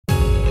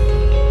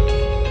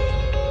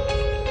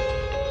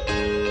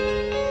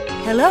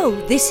Hello,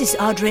 this is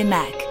Audrey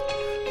Mack.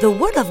 The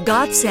Word of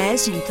God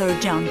says in 3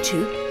 John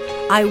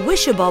 2, I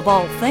wish above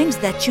all things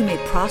that you may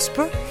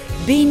prosper,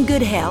 be in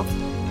good health,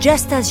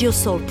 just as your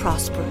soul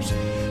prospers.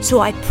 So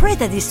I pray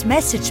that this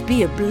message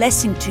be a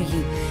blessing to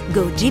you.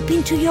 Go deep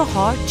into your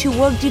heart to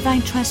work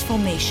divine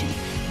transformation,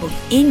 both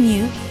in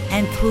you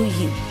and through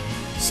you.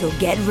 So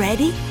get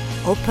ready,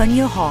 open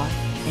your heart,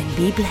 and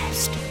be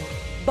blessed.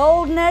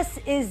 Boldness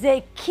is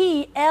a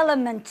key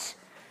element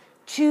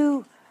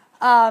to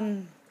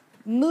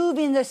move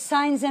in the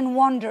signs and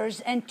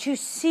wonders and to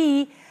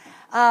see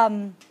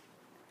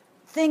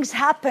things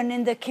happen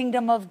in the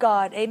kingdom of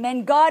God.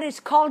 Amen. God has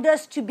called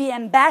us to be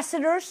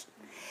ambassadors.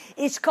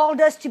 It's called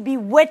us to be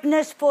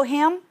witness for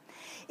Him.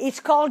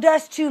 It's called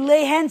us to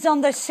lay hands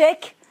on the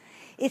sick.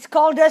 It's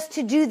called us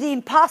to do the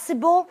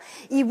impossible.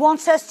 He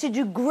wants us to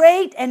do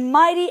great and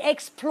mighty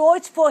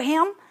exploits for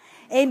Him.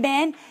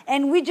 Amen.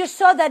 And we just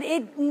saw that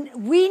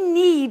we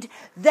need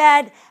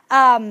that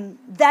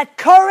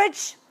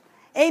courage.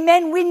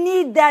 Amen. We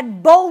need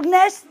that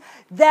boldness,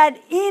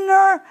 that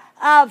inner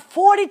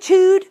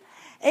fortitude.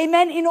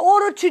 Amen. In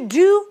order to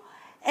do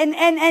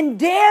and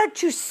dare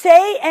to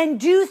say and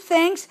do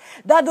things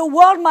that the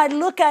world might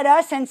look at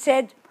us and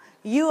said,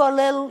 you are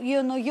little,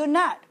 you're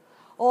not.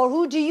 Or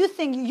who do you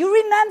think? You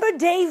remember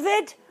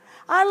David?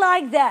 I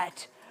like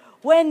that.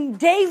 When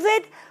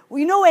David,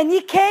 when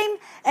he came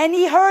and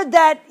he heard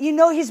that, he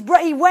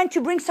went to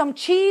bring some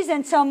cheese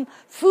and some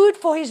food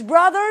for his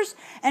brothers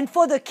and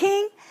for the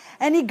king.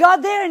 And he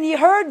got there and he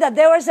heard that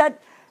there was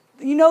that,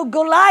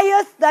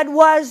 Goliath that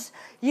was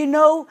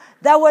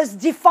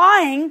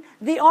defying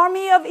the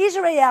army of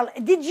Israel.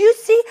 Did you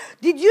see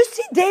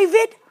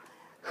David?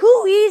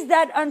 Who is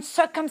that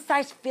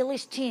uncircumcised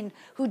Philistine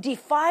who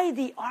defied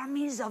the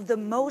armies of the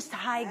Most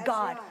High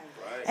God?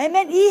 Right.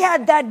 Amen. He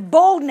had that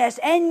boldness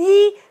and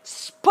he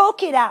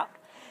spoke it out.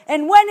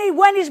 And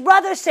when his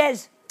brother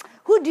says,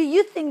 who do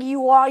you think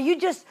you are?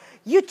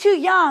 You're too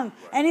young.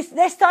 And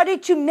they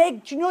started to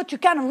to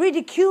kind of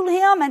ridicule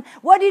him. And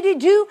what did he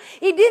do?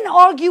 He didn't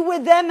argue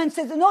with them and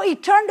said, no, he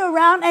turned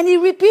around and he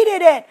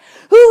repeated it.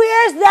 Who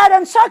is that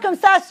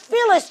uncircumcised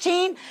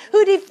Philistine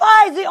who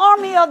defies the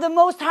army of the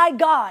Most High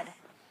God?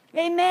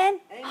 Amen?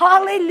 Amen.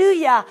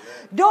 Hallelujah.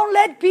 Don't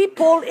let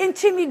people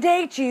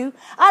intimidate you.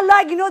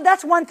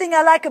 That's one thing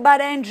I like about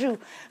Andrew.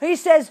 He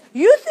says,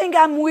 you think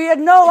I'm weird?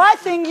 No, I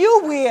think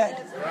you're weird.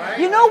 Right.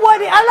 You know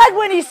what? I like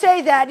when he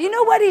say that. You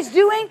know what he's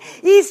doing?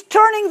 He's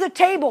turning the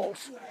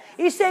tables.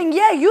 He's saying,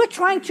 yeah, you're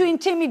trying to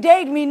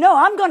intimidate me. No,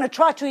 I'm going to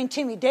try to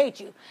intimidate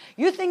you.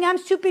 You think I'm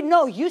stupid?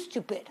 No, you're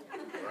stupid.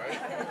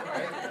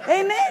 Right.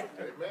 Amen?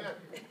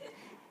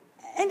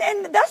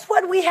 And that's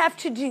what we have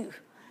to do.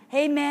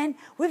 Amen.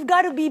 We've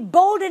got to be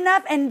bold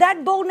enough, and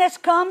that boldness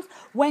comes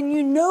when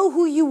you know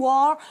who you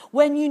are,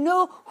 when you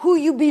know who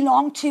you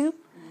belong to,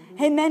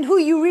 amen, who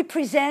you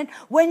represent,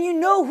 when you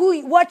know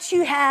what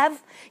you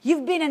have.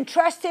 You've been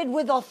entrusted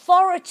with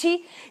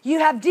authority. You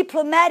have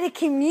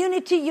diplomatic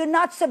immunity. You're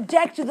not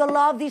subject to the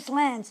law of these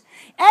lands.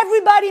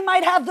 Everybody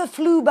might have the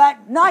flu,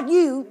 but not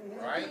you.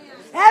 Right.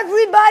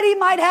 Everybody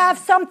might have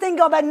something,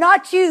 but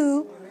not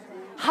you.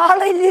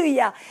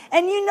 Hallelujah.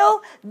 And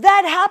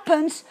that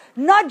happens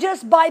not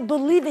just by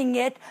believing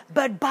it,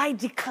 but by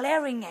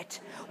declaring it.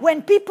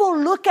 When people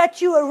look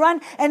at you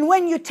around and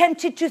when you're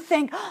tempted to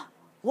think,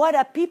 what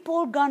are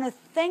people going to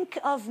think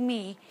of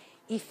me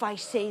if I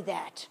say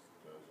that?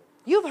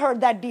 You've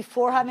heard that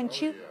before,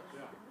 haven't you?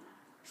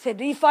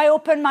 Said, if I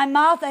open my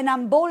mouth and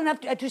I'm bold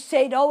enough to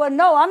say, no,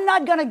 I'm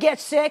not going to get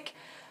sick.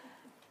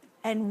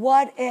 And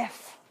what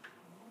if?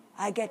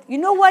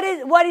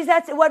 What is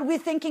that? What we're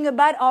thinking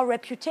about? Our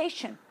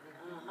reputation.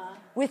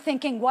 We're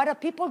thinking, what are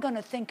people going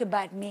to think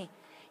about me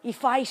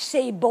if I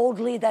say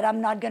boldly that I'm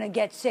not going to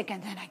get sick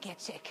and then I get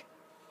sick?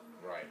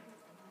 Right.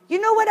 You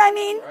know what I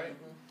mean? Right.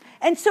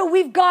 And so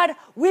we've got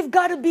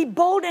to be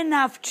bold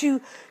enough to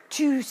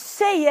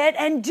say it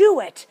and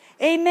do it.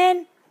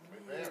 Amen.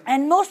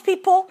 And most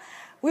people,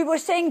 we were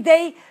saying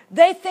they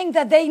think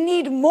that they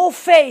need more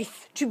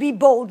faith to be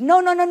bold.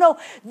 No.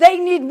 They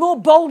need more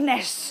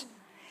boldness.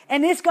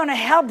 And it's going to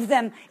help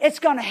them. It's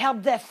going to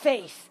help their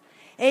faith.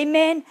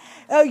 Amen.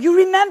 You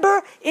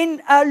remember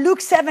in Luke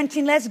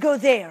 17, let's go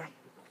there.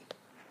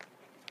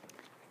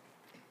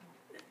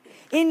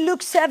 In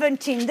Luke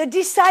 17, the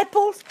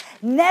disciples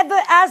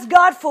never asked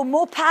God for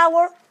more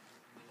power.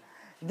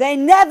 They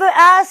never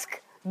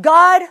asked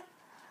God,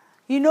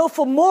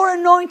 for more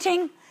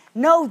anointing.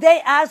 No,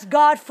 they asked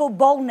God for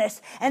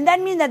boldness. And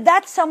that means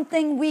that's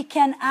something we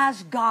can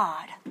ask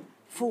God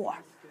for.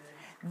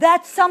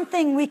 That's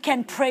something we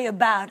can pray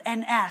about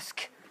and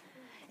ask.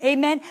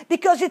 Amen.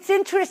 Because it's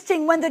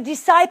interesting when the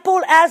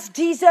disciple asked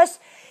Jesus,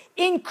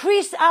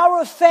 increase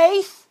our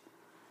faith,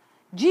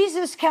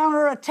 Jesus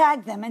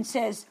counterattacked them and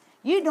says,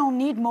 you don't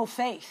need more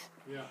faith.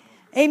 Yeah.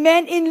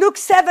 Amen. In Luke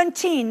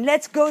 17,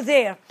 let's go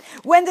there.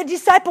 When the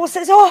disciple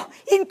says,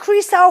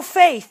 increase our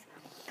faith.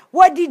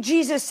 What did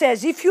Jesus say?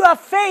 If you have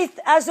faith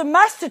as a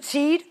mustard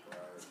seed,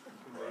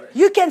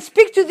 you can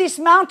speak to this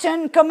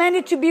mountain, command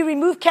it to be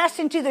removed, cast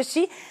into the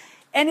sea.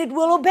 and it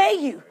will obey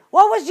you.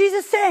 What was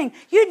Jesus saying?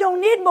 You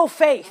don't need more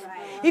faith.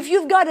 If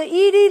you've got an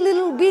itty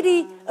little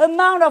bitty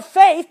amount of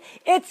faith,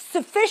 it's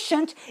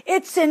sufficient,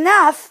 it's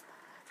enough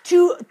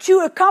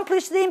to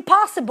accomplish the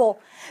impossible.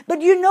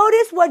 But you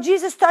notice what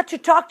Jesus started to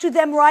talk to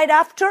them right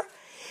after?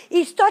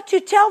 He started to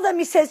tell them,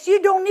 he says,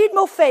 you don't need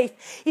more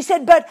faith. He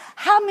said, but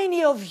how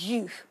many of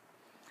you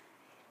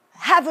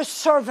have a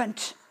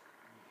servant,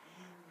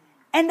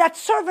 and that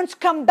servant's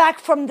come back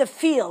from the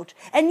field,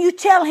 and you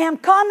tell him,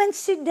 come and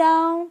sit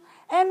down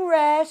and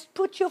rest,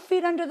 put your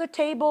feet under the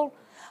table.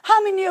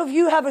 How many of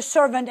you have a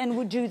servant and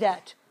would do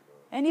that?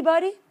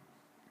 Anybody?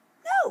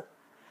 No.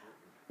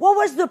 What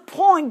was the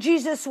point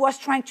Jesus was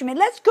trying to make?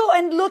 Let's go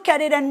and look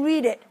at it and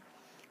read it.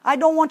 I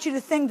don't want you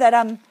to think that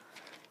I'm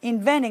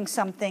inventing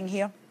something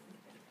here.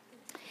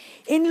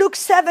 In Luke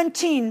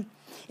 17,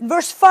 in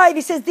verse 5,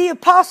 he says, the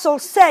apostle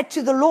said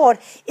to the Lord,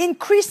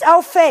 increase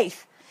our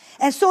faith.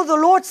 And so the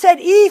Lord said,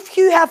 if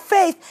you have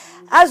faith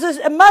as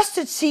a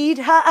mustard seed,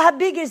 how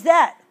big is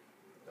that?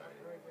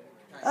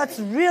 That's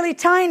really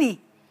tiny.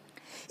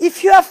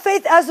 If you have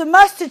faith as a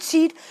mustard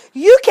seed,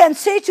 you can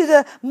say to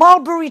the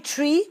mulberry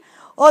tree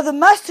or the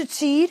mustard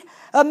seed,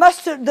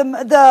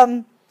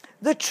 the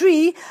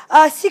tree,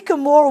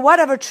 sycamore,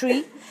 whatever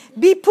tree,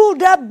 be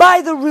pulled up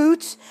by the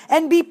roots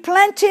and be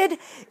planted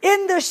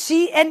in the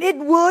sea, and it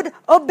would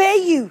obey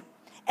you.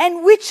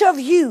 And which of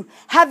you,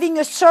 having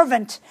a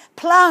servant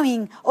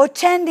plowing or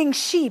tending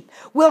sheep,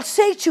 will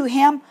say to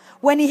him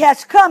when he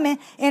has come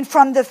in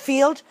from the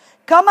field,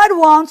 come at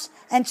once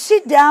and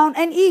sit down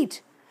and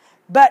eat?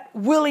 But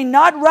will he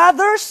not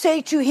rather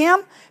say to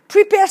him,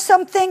 prepare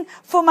something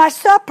for my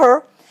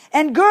supper,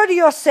 and gird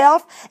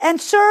yourself,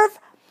 and serve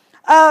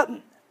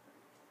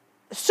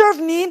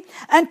me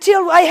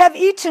until I have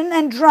eaten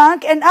and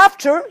drunk, and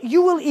after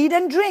you will eat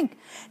and drink?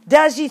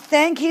 Does he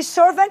thank his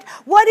servant?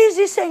 What is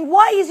he saying?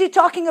 Why is he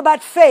talking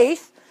about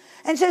faith?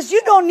 And says,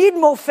 you don't need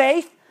more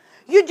faith.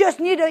 You just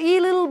need a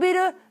little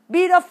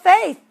bit of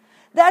faith.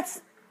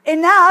 That's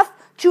enough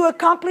to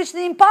accomplish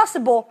the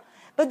impossible.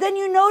 But then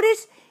you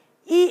notice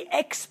he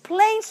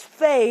explains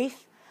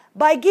faith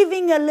by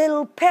giving a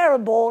little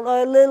parable,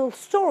 a little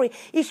story.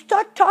 He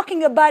starts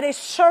talking about a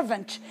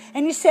servant.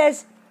 And he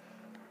says,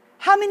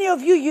 how many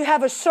of you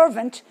have a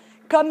servant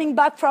coming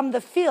back from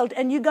the field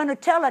and you're going to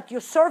tell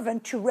your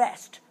servant to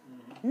rest?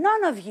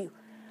 None of you.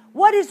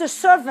 What is a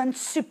servant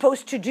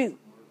supposed to do?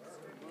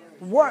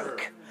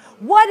 Work.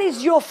 What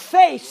is your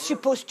faith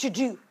supposed to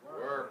do?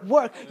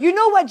 Work. You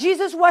know what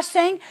Jesus was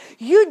saying?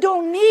 You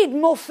don't need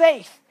more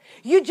faith.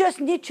 You just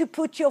need to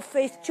put your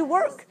faith to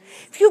work.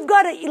 If you've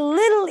got a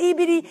little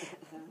itty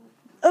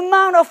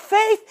amount of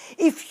faith,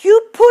 if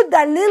you put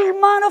that little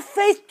amount of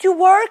faith to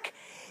work,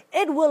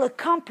 it will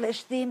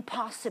accomplish the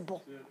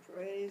impossible.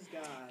 Praise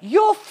God.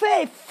 Your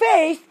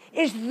faith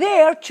is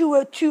there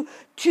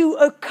to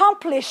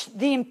accomplish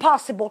the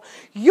impossible.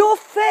 Your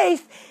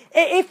faith,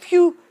 if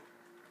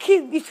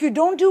you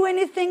don't do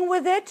anything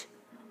with it,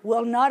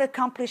 will not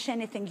accomplish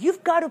anything.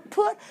 You've got to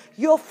put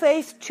your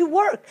faith to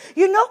work.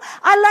 You know,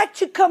 I like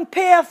to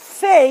compare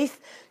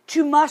faith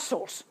to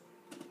muscles.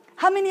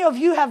 How many of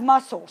you have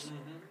muscles?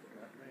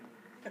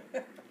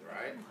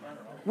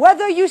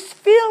 Whether you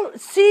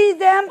see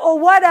them or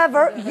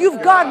whatever,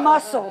 you've got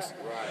muscles.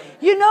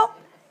 You know,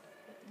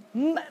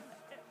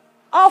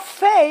 our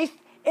faith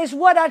is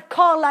what I'd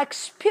call like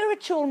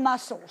spiritual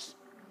muscles.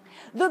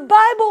 The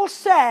Bible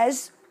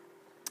says,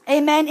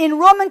 amen, in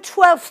Romans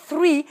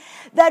 12:3,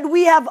 that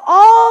we have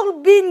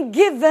all been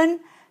given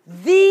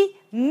the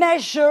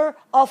measure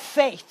of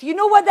faith. You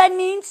know what that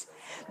means?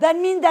 That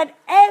means that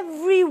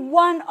every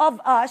one of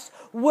us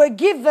were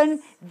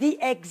given the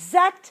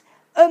exact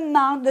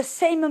amount, the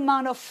same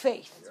amount of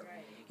faith.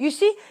 You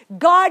see,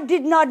 God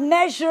did not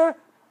measure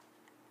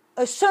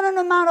a certain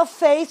amount of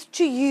faith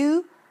to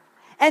you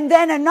and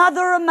then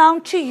another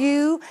amount to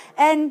you,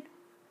 and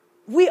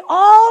we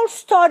all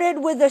started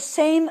with the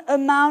same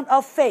amount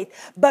of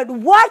faith. But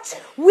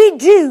what we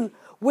do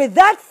with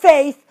that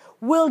faith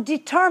will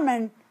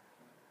determine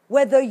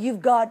whether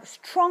you've got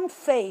strong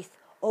faith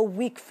or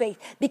weak faith.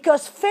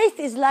 Because faith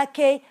is like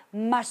a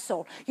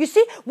muscle. You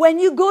see, when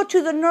you go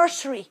to the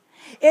nursery,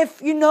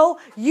 if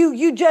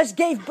you just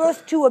gave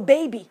birth to a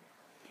baby,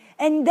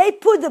 and they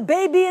put the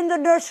baby in the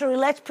nursery,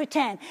 let's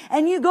pretend,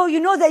 and you go,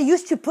 they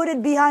used to put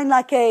it behind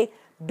like a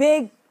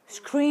big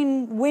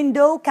screen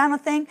window kind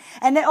of thing,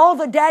 and then all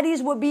the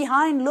daddies were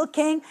behind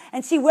looking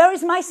and see, where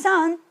is my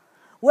son?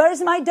 Where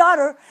is my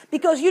daughter?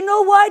 Because you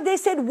know why? They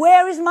said,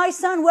 where is my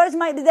son?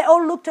 They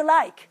all looked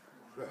alike.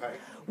 Right.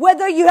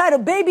 Whether you had a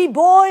baby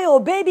boy or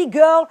baby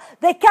girl,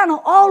 they kind of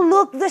all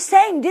looked the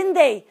same, didn't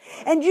they?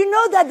 And you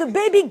know that the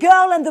baby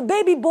girl and the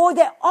baby boy,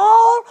 they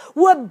all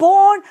were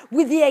born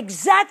with the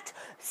exact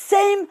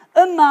same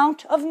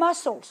amount of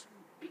muscles.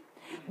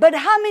 But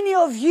how many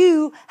of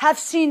you have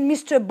seen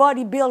Mr.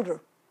 Bodybuilder?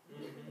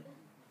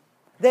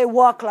 They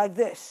walk like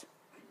this.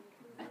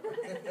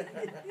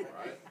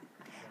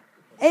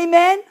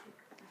 Amen?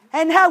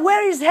 And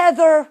where is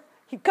Heather?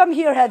 Come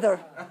here, Heather.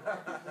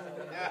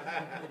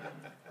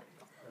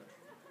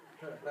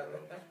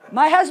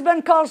 My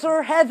husband calls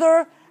her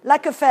Heather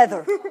like a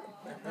feather.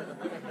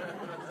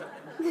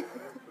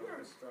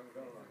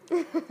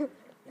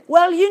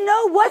 Well, you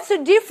know what's the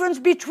difference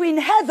between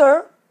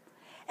Heather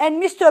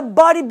and Mr.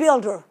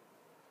 Bodybuilder?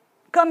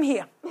 Come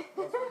here.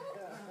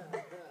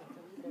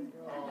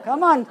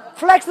 Come on,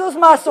 flex those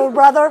muscles,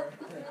 brother.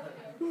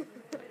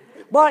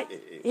 But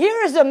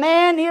here is a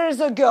man, here is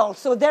a girl.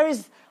 So there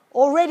is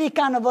already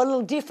kind of a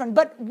little different.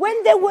 But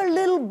when they were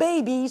little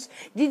babies,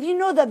 did you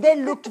know that they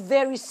looked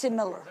very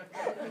similar?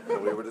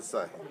 We were the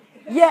same.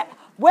 Yeah,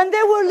 when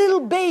they were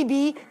little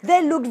baby,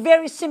 they looked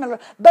very similar.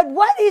 But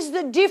what is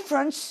the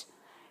difference,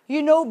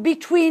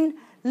 between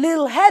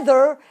little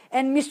Heather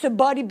and Mr.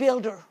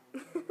 Bodybuilder?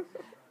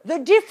 The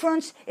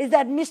difference is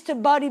that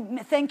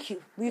thank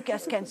you. You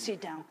guys can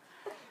sit down.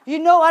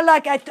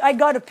 I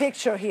got a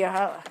picture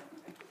here.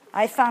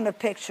 I found a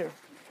picture.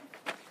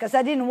 Because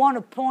I didn't want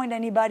to point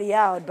anybody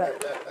out,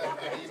 but...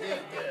 You did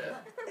good.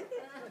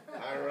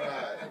 All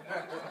right.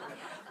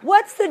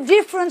 What's the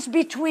difference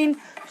between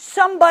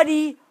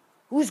somebody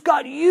who's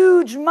got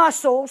huge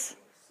muscles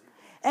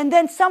and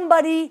then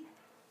somebody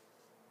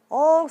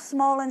all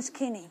small and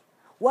skinny?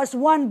 Was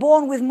one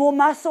born with more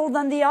muscle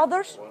than the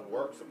others? One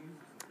works them.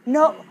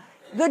 No.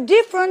 The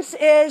difference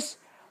is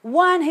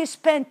one has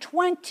spent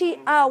 20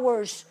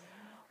 hours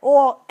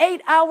or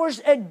 8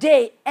 hours a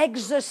day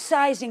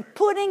exercising,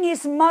 putting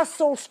his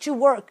muscles to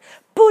work,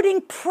 putting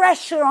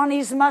pressure on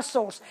his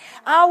muscles,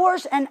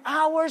 hours and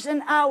hours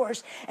and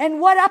hours. And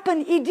what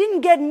happened? He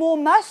didn't get more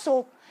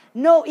muscle.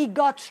 No, he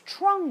got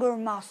stronger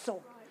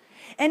muscle.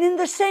 And in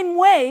the same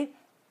way,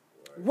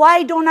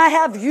 why don't I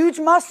have huge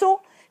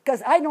muscle?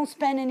 Because I don't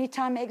spend any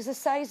time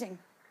exercising.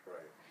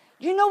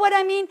 You know what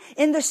I mean?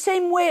 In the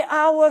same way,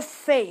 our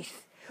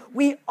faith.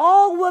 We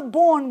all were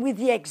born with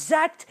the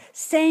exact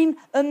same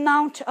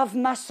amount of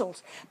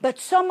muscles. But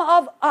some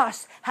of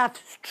us have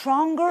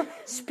stronger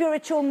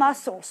spiritual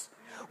muscles.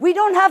 We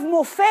don't have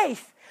more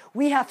faith.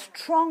 We have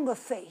stronger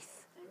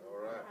faith.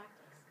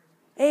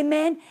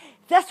 Amen?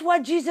 That's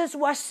what Jesus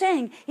was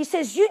saying. He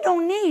says, you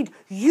don't need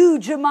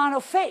huge amount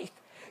of faith.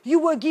 You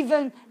were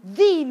given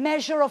the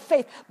measure of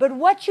faith. But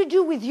what you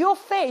do with your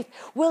faith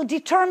will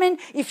determine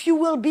if you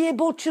will be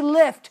able to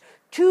lift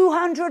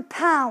 200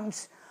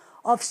 pounds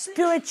of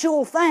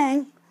spiritual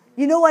thing.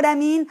 You know what I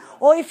mean?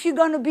 Or if you're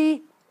going to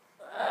be...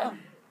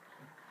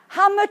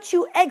 how much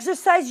you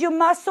exercise your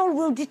muscle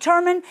will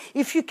determine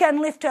if you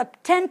can lift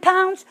up 10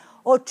 pounds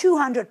or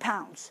 200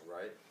 pounds.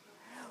 Right.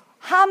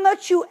 How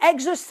much you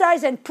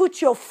exercise and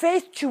put your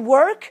faith to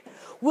work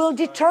will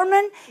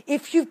determine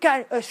if you've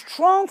got a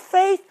strong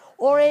faith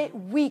or a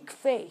weak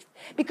faith.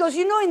 Because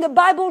in the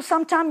Bible,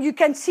 sometimes you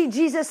can see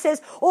Jesus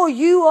says, oh,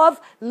 you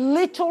of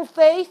little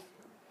faith,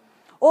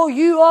 or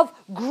you of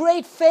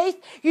great faith.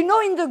 In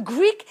the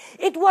Greek,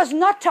 it was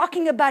not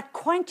talking about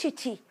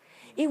quantity.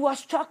 It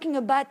was talking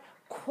about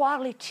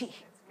quality.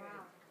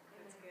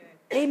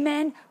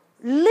 Amen.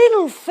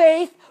 Little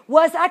faith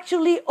was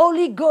actually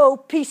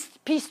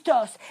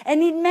oligopistos,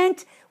 and it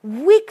meant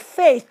weak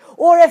faith,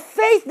 or a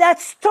faith that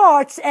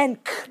starts and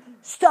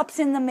stops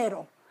in the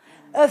middle.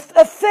 A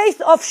faith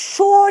of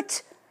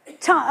short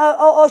time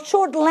or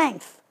short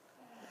length.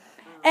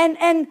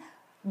 And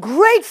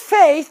great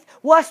faith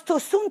was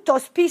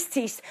tosuntos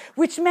pistis,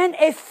 which meant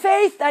a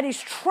faith that is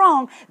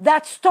strong,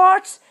 that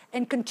starts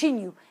and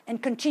continue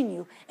and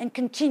continue and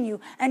continue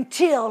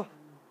until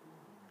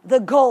the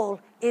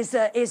goal is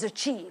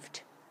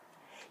achieved.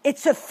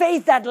 It's a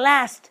faith that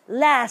lasts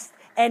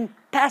and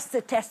pass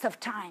the test of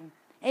time.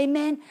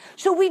 Amen.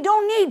 So we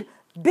don't need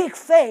big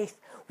faith.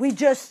 We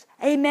just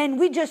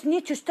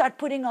need to start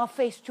putting our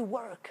faith to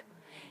work.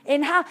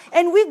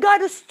 And we've got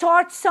to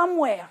start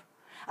somewhere.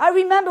 I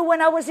remember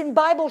when I was in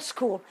Bible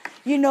school,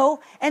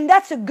 and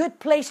that's a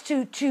good place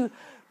to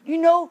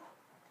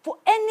for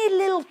any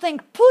little thing,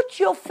 put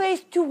your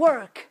faith to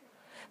work.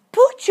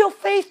 Put your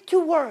faith to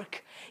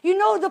work.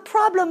 The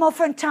problem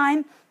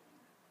oftentimes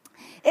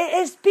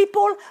is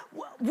people,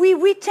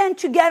 we tend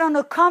to get on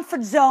a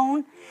comfort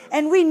zone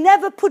and we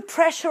never put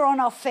pressure on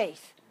our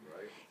faith.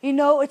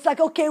 It's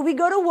like, okay, we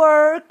go to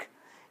work,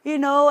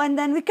 and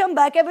then we come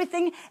back,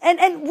 everything.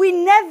 And we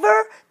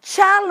never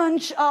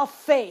challenge our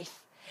faith.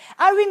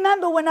 I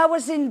remember when I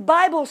was in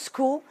Bible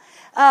school,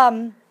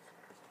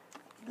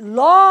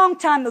 long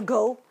time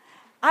ago,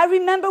 I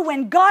remember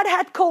when God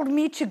had called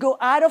me to go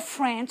out of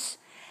France,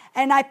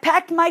 and I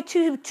packed my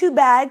two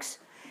bags,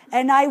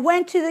 and I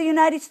went to the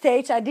United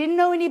States. I didn't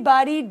know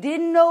anybody,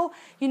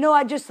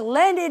 I just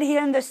landed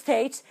here in the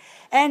States,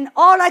 and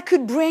all I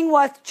could bring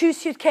was 2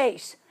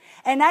 suitcases.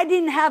 And I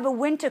didn't have a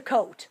winter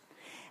coat.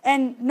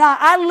 And now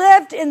I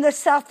lived in the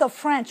south of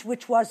France,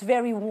 which was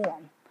very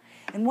warm.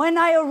 And when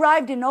I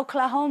arrived in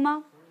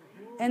Oklahoma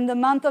in the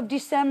month of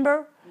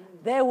December,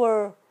 there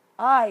were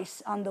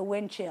ice on the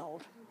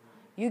windshield.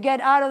 You get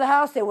out of the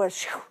house, there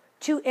was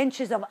 2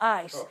 inches of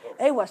ice.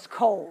 It was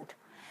cold.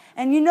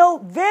 And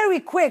very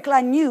quick I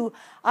knew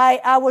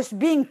I was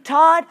being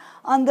taught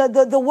on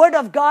the Word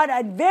of God.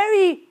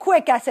 Very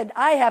quick I said,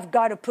 I have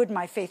got to put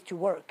my faith to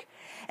work.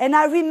 And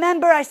I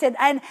remember I said,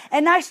 and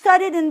I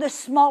started in the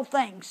small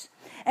things.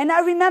 And I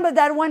remember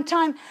that one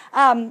time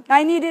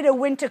I needed a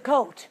winter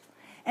coat.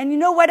 And you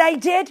know what I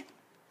did?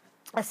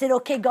 I said,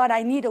 okay, God,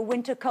 I need a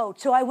winter coat.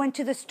 So I went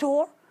to the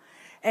store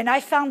and I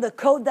found the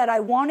coat that I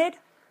wanted,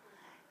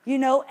 you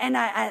know, and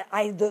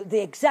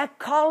the exact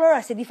color.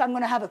 I said, if I'm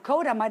going to have a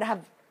coat, I might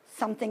have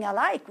something I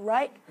like,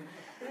 right?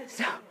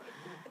 So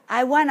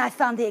I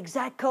found the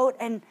exact coat,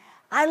 and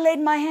I laid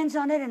my hands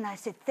on it, and I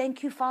said,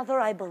 thank you, Father,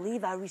 I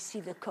believe I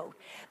received the coat.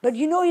 But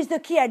you know, here's the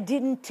key, I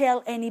didn't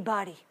tell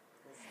anybody.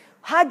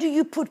 How do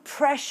you put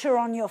pressure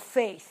on your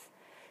faith?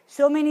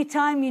 So many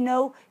times, you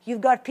know,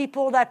 you've got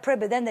people that pray,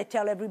 but then they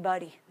tell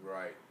everybody.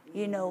 Right.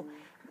 You know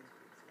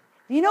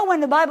when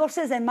the Bible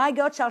says, and my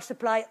God shall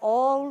supply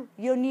all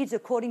your needs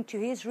according to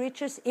his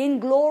riches in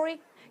glory.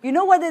 You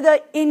know what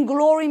the in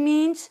glory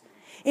means?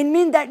 It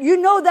means that you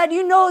know that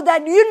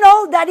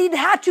it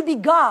had to be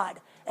God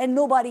and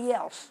nobody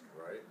else.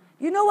 Right.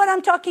 You know what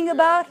I'm talking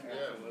about?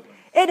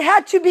 Yeah. It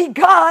had to be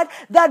God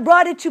that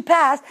brought it to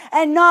pass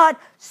and not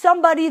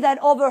somebody that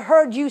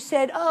overheard you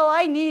said, oh,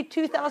 I need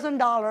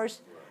 $2,000.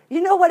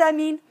 You know what I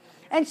mean?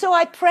 And so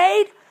I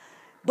prayed,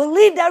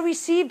 believed I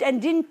received,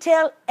 and didn't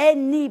tell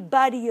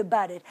anybody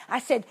about it. I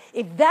said,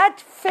 if that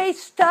faith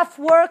stuff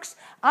works,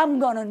 I'm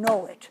going to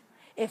know it.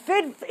 If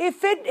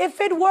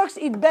it works,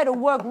 it better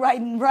work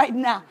right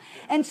now.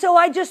 And so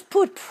I just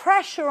put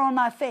pressure on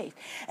my faith.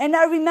 And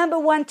I remember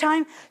one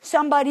time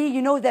somebody,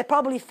 you know, they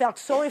probably felt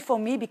sorry for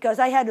me because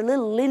I had a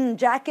little linen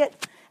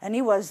jacket and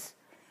he was,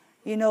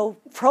 you know,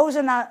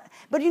 frozen out.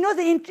 But you know,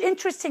 the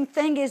interesting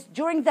thing is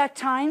during the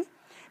time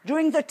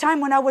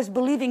when I was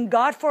believing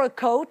God for a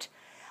coat,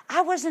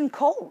 I wasn't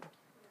cold.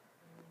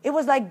 It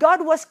was like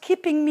God was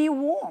keeping me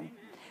warm.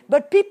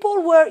 But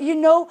people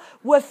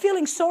were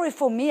feeling sorry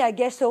for me, I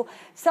guess. So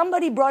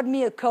somebody brought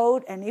me a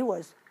coat, and it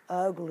was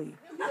ugly.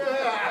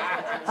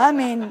 I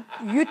mean,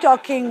 you're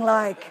talking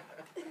like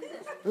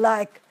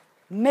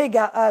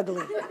mega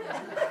ugly.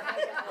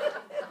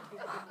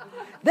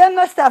 They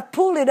must have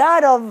pulled it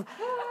out of,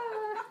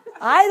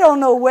 I don't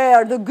know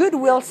where, the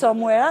Goodwill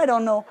somewhere, I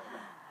don't know.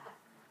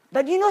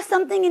 But you know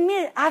something in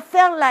me, I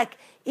felt like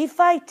if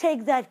I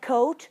take that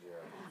coat,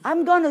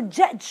 I'm going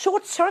to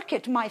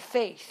short-circuit my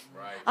faith.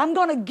 Right. I'm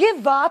going to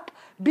give up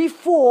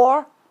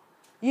before,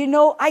 you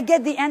know, I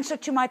get the answer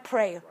to my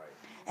prayer. Right.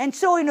 And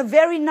so in a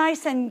very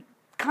nice and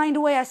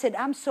kind way, I said,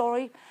 I'm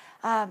sorry.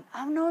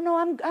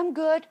 I'm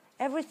good.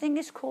 Everything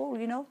is cool,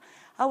 you know.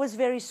 I was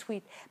very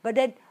sweet. But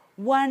then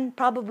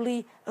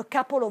probably a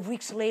couple of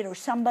weeks later,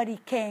 somebody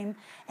came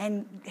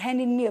and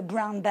handed me a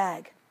brown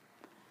bag.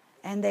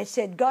 And they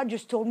said, God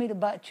just told me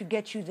to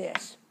get you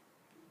this.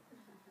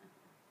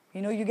 You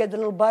know, you get the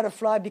little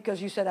butterfly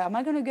because you said, am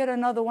I going to get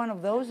another one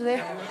of those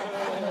there?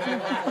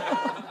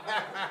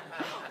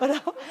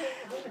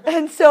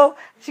 And so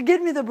she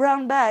gave me the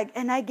brown bag,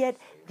 and I get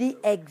the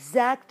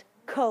exact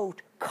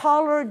coat,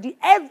 color, the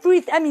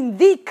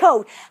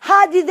coat.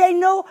 How did they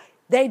know?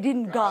 They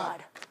didn't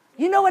God.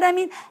 You know what I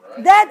mean?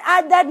 That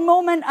at that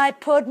moment, I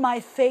put my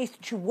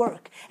faith to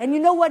work. And you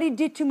know what it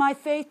did to my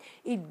faith?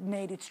 It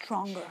made it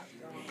stronger.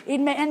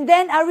 And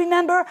then I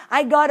remember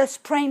I got a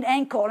sprained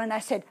ankle, and I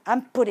said,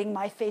 I'm putting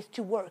my faith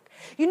to work.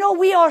 You know,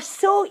 we are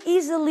so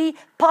easily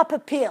pop a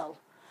pill.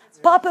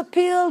 Pop a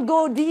pill,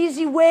 go the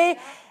easy way,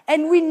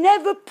 and we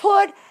never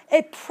put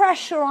a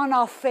pressure on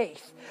our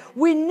faith.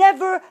 We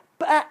never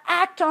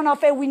act on our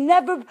faith. We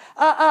never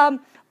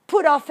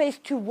put our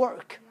faith to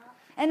work.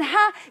 And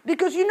how?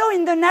 Because you know,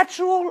 in the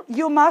natural,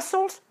 your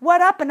muscles, what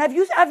happened?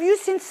 Have you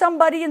seen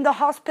somebody in the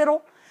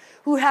hospital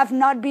who have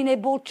not been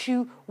able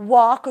to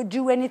walk or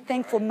do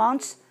anything for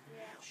months?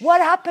 What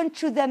happened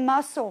to their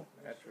muscle?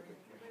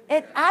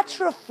 It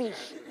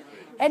atrophies.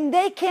 And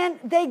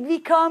they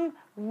become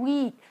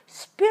weak.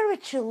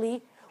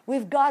 Spiritually,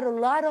 we've got a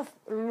lot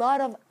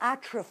of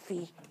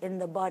atrophy in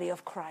the body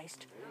of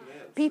Christ.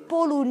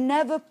 People who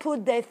never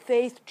put their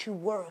faith to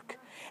work.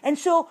 And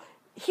so,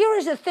 here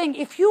is the thing.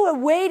 If you are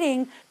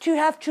waiting to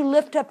have to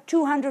lift up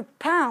 200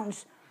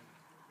 pounds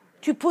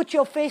to put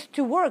your faith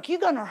to work, you're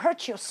going to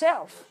hurt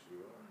yourself.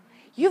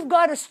 You've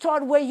got to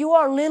start where you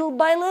are, little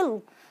by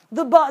little.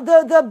 The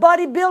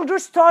bodybuilder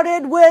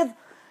started with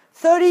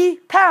 30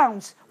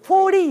 pounds,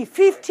 40,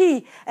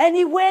 50, and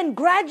he went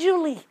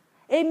gradually.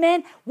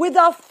 Amen. With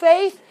our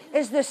faith,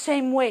 it's the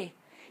same way.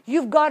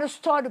 You've got to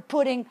start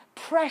putting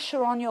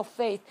pressure on your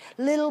faith,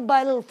 little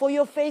by little, for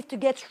your faith to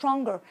get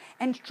stronger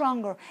and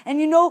stronger.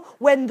 And you know,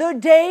 when the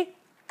day,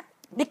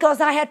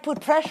 because I had put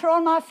pressure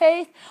on my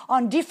faith,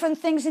 on different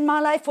things in my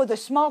life, for the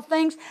small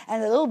things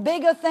and the little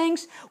bigger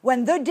things,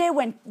 when the day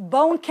when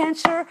bone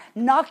cancer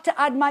knocked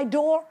at my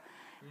door,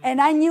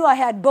 and I knew I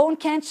had bone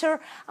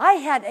cancer, I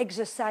had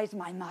exercised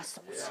my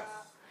muscles.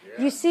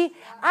 Yeah. You see,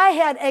 I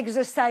had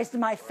exercised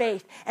my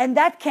faith, and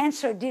that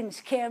cancer didn't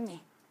scare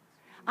me.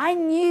 I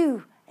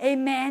knew,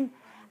 amen,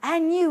 I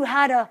knew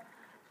how to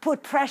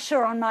put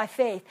pressure on my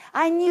faith.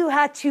 I knew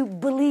how to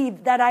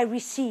believe that I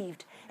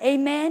received.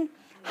 Amen.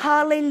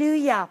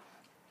 Hallelujah.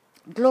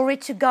 Glory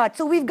to God.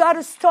 So we've got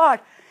to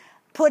start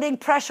putting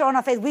pressure on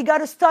our faith. We got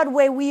to start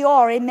where we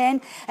are,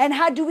 amen. And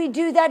how do we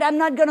do that? I'm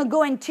not going to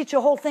go and teach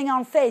a whole thing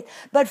on faith,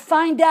 but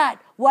find out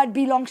what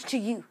belongs to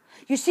you.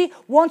 You see,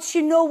 once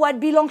you know what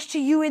belongs to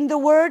you in the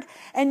Word,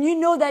 and you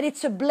know that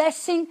it's a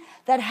blessing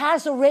that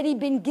has already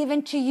been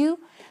given to you,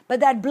 but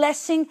that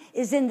blessing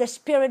is in the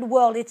spirit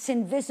world. It's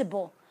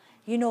invisible.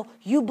 You know,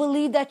 you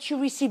believe that you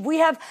receive.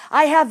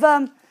 I have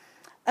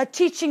a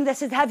teaching that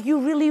says, have you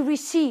really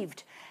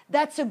received?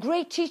 That's a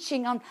great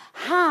teaching on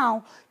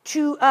how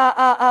to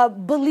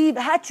believe,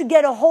 how to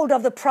get a hold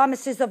of the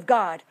promises of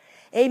God.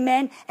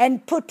 Amen.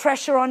 And put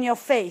pressure on your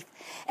faith.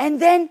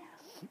 And then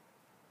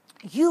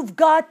you've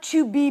got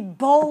to be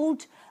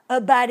bold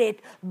about it.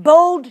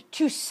 Bold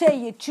to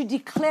say it, to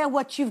declare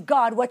what you've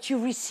got, what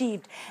you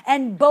received.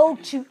 And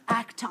bold to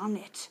act on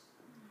it.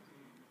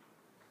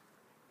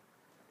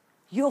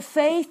 Your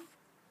faith,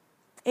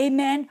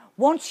 amen,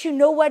 once you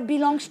know what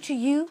belongs to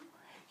you,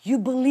 you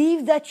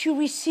believe that you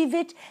receive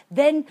it,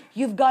 then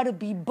you've got to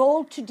be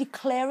bold to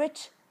declare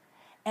it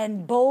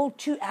and bold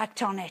to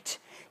act on it.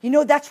 You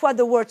know, that's what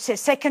the word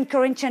says, 2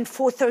 Corinthians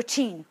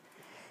 4:13.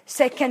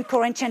 2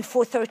 Corinthians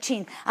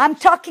 4:13. I'm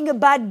talking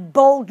about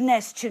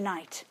boldness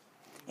tonight.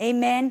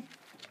 Amen.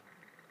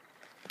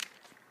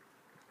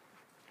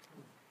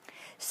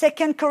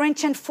 2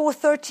 Corinthians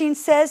 4:13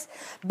 says,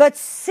 but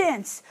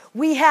since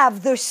we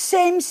have the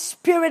same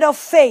spirit of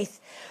faith,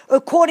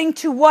 according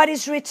to what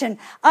is written,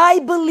 I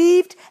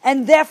believed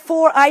and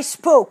therefore I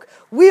spoke.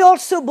 We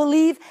also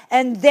believe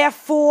and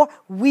therefore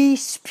we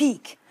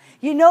speak.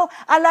 You know,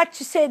 I like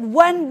to say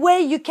one way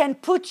you can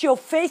put your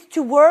faith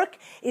to work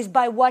is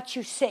by what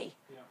you say.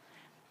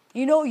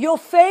 You know, your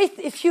faith,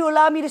 if you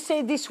allow me to say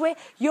it this way,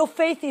 your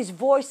faith is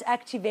voice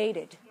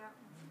activated.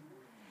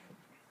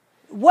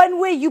 One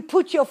way you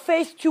put your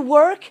faith to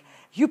work,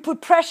 you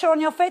put pressure on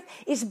your faith,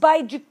 is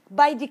by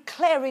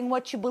declaring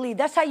what you believe.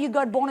 That's how you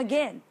got born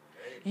again.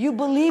 You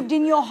believed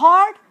in your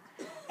heart,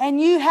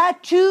 and you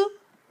had to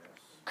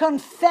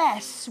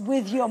confess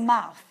with your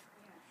mouth.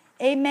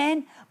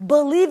 Amen.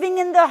 Believing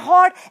in the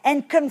heart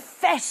and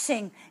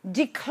confessing,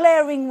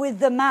 declaring with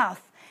the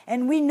mouth.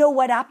 And we know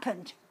what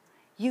happened.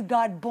 You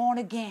got born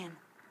again.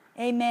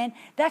 Amen.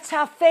 That's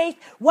how faith,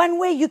 one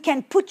way you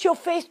can put your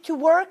faith to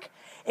work,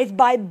 is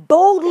by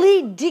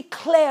boldly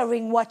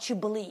declaring what you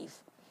believe.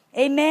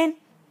 Amen.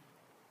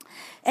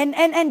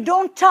 And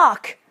don't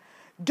talk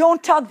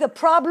the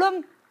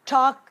problem,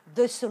 talk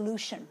the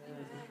solution.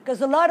 Because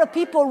a lot of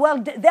people,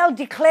 well, they'll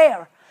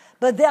declare,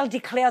 but they'll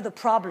declare the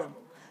problem.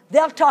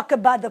 They'll talk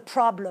about the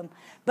problem.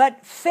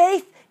 But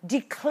faith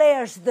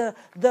declares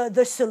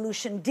the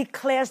solution,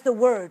 declares the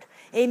word.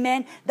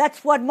 Amen.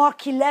 That's what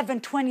Mark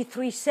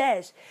 11:23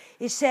 says.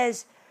 It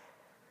says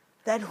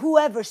that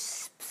whoever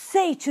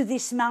say to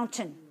this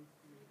mountain,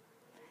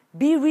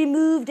 be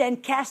removed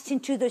and cast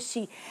into the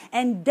sea,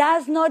 and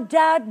does not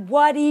doubt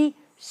what he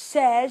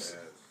says,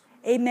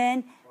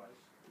 amen,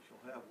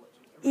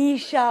 he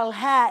shall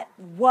have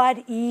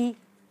what he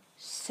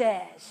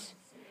says.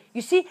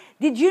 You see,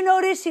 did you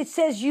notice it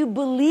says you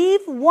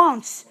believe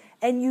once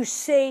and you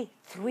say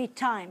 3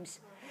 times?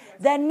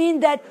 That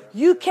means that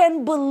you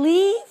can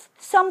believe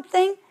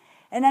something,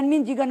 and that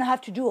means you're going to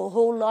have to do a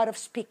whole lot of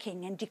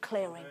speaking and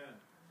declaring.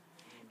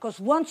 Because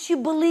once you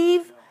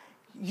believe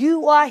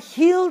you are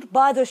healed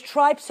by the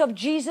stripes of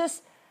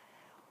Jesus,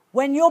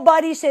 when your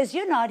body says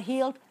you're not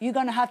healed, you're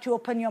going to have to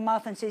open your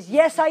mouth and say,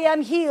 yes, I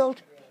am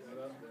healed.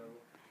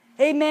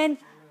 Amen.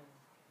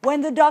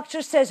 When the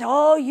doctor says,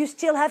 oh, you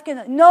still have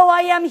cancer. No,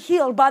 I am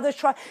healed by the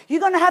stripes. You're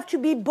going to have to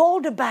be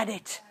bold about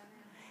it.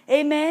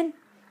 Amen.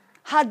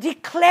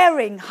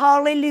 Declaring,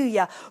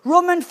 hallelujah.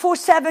 Romans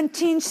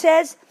 4:17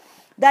 says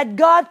that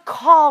God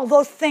called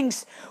those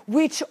things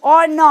which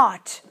are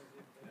not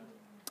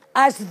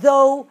as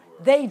though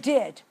they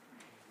did.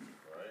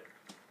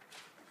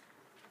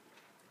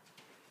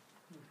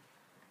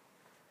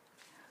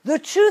 The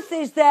truth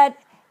is that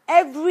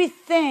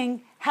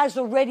everything has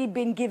already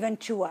been given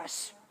to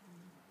us.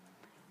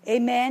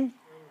 Amen.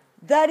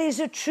 That is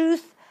a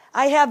truth.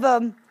 I have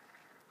a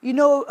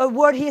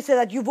word here says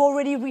that you've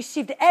already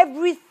received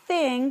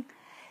everything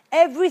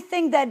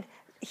that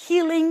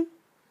healing,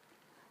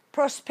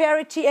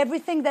 prosperity,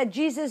 everything that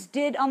Jesus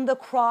did on the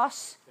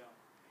cross,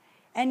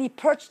 and he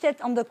purchased it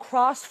on the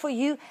cross for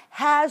you,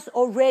 has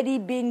already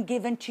been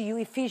given to you.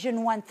 Ephesians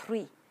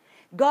 1:3.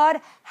 God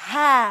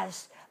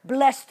has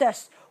blessed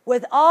us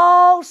with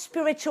all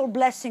spiritual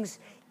blessings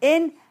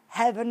in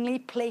heavenly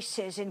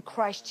places in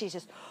Christ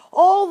Jesus.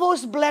 All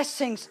those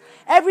blessings,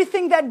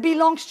 everything that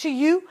belongs to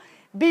you,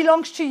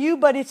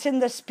 but it's in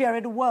the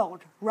spirit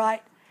world,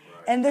 right?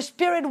 And the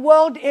spirit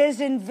world is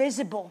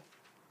invisible.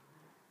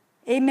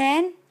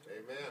 Amen?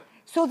 Amen.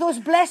 So those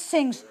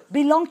blessings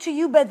belong to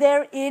you, but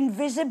they're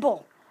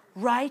invisible,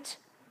 right?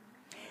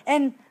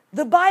 And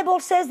the Bible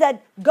says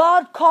that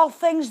God called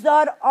things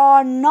that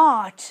are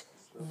not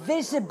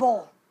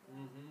visible.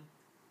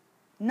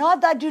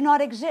 Not that do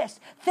not exist.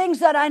 Things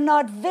that are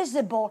not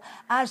visible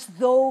as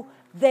though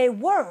they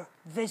were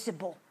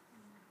visible.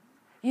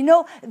 You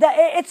know,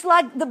 it's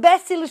like the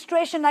best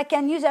illustration I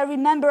can use. I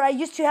remember I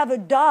used to have a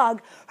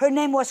dog. Her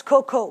name was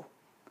Coco.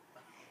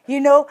 You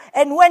know,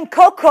 and when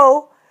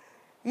Coco,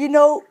 you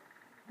know,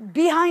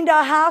 behind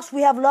our house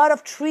we have a lot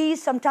of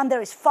trees. Sometimes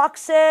there is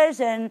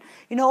foxes and,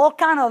 you know, all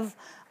kind of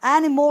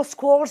animals,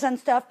 squirrels and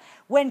stuff.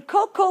 When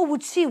Coco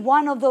would see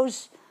one of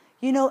those,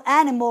 you know,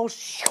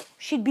 animals,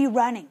 she'd be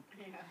running.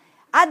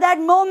 At that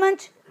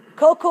moment,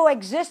 Coco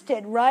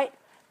existed, right?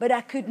 But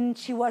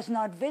she was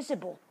not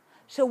visible.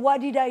 So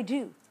what did I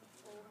do?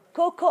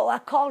 Coco, I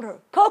called her.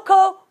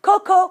 Coco,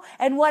 Coco.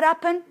 And what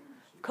happened?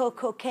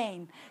 Coco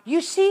came.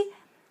 You see,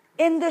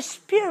 in the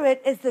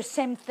spirit, it's the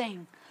same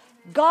thing.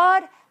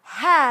 God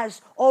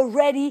has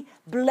already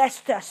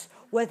blessed us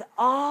with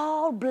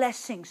all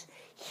blessings,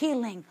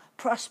 healing,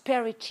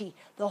 prosperity,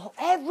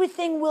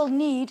 everything we'll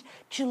need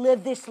to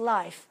live this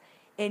life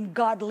in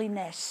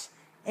godliness.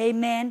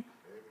 Amen.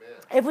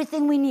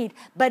 Everything we need,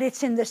 but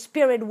it's in the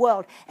spirit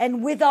world.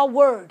 And with our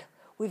word,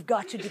 we've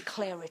got to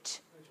declare it.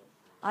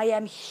 I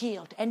am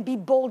healed. And be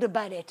bold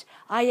about it.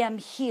 I am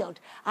healed.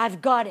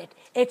 I've got it.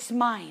 It's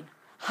mine.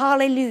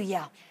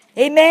 Hallelujah.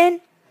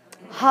 Amen.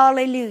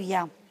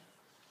 Hallelujah.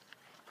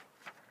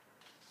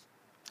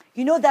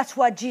 You know, that's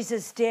what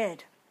Jesus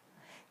did.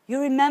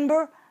 You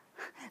remember?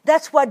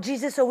 That's what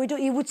Jesus would do.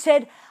 He would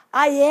say,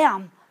 I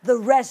am the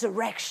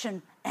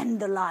resurrection and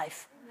the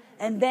life.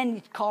 And then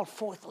he called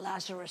forth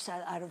Lazarus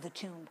out of the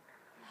tomb.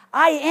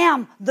 I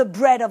am the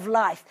bread of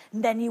life.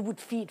 And then he would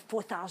feed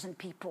 4,000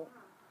 people.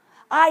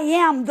 I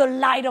am the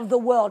light of the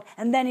world.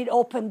 And then it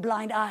opened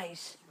blind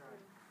eyes.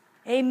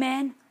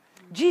 Amen.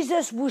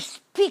 Jesus will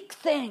speak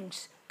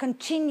things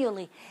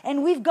continually.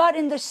 And we've got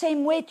in the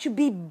same way to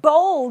be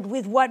bold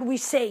with what we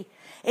say.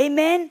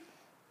 Amen.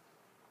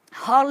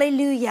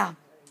 Hallelujah.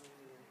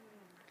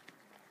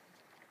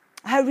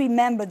 I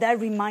remember, that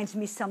reminds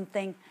me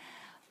something.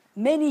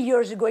 Many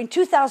years ago, in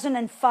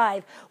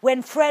 2005,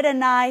 when Fred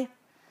and I,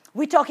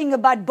 we're talking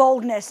about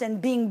boldness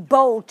and being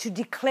bold to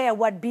declare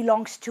what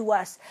belongs to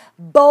us.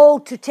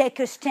 Bold to take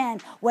a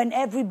stand when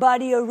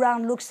everybody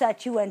around looks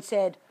at you and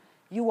said,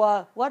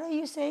 what are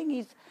you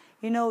saying?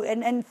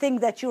 And think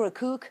that you're a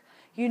kook.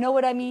 You know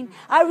what I mean?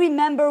 I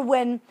remember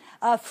when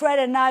Fred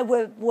and I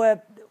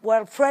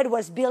Fred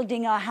was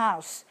building our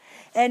house.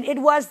 And it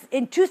was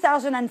in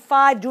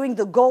 2005 during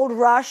the gold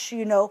rush,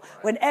 you know,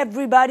 when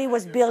everybody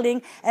was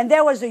building, and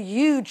there was a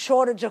huge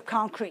shortage of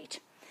concrete.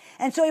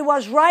 And so it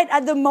was right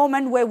at the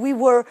moment where we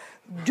were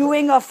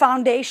doing our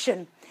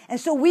foundation. And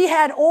so we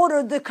had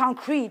ordered the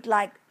concrete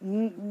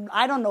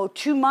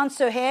 2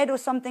 months ahead or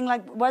something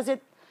was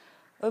it?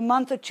 A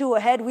month or two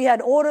ahead, we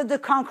had ordered the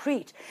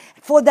concrete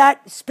for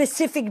that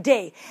specific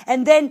day.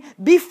 And then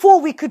before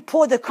we could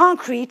pour the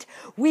concrete,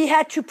 we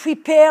had to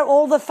prepare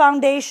all the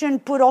foundation,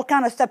 put all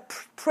kind of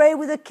stuff, spray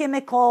with a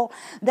chemical.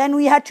 Then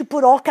we had to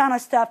put all kind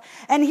of stuff.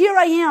 And here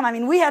I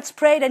am. We had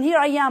sprayed, and here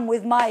I am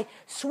with my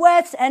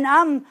sweats, and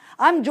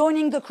I'm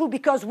joining the crew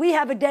because we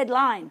have a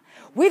deadline.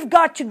 We've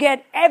got to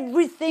get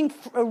everything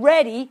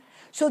ready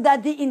so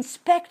that the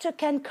inspector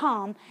can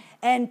come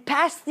and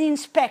pass the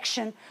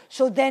inspection.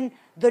 So then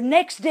the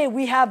next day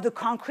we have the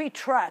concrete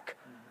truck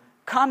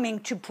coming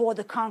to pour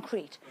the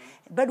concrete.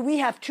 But we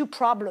have two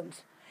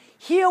problems.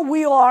 Here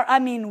we are,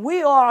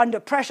 we are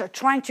under pressure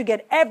trying to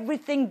get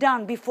everything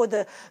done before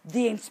the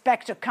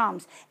inspector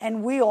comes.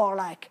 And we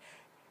are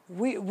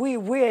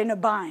we're in a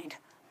bind.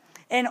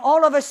 And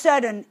all of a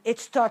sudden it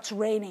starts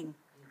raining.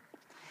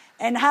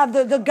 And have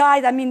the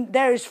guys,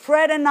 there is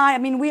Fred and I,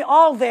 we're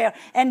all there.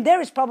 And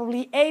there is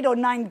probably 8 or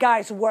 9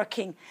 guys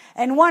working.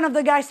 And one of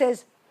the guys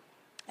says,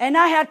 and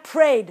I had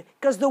prayed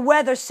because the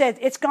weather said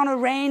it's going to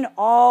rain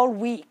all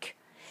week.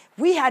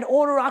 We had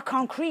ordered our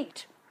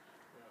concrete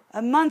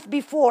a month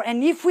before.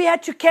 And if we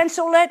had to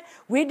cancel it,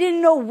 we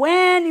didn't know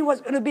when it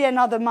was going to be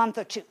another month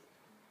or two.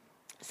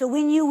 So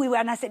we knew we were.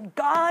 And I said,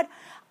 God,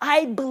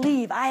 I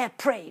believe, I have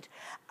prayed.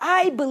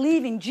 I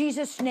believe in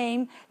Jesus'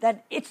 name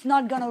that it's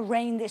not going to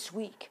rain this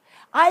week.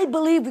 I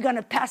believe we're going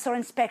to pass our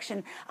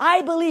inspection.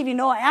 I believe,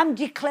 I'm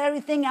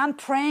declaring things, I'm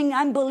praying,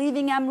 I'm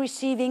believing, I'm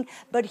receiving.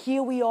 But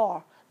here we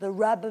are. The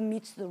rubber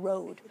meets the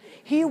road.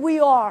 Here we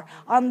are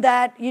on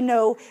that,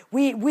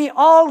 we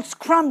all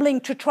scrambling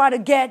to try to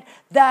get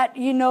that,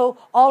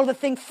 all the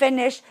things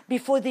finished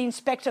before the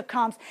inspector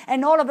comes.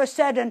 And all of a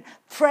sudden,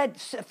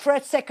 Fred's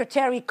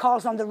secretary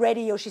calls on the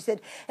radio. She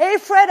said, hey,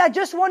 Fred, I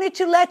just wanted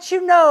to let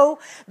you know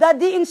that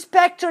the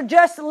inspector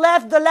just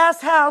left the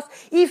last house.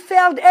 He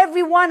failed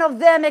every one of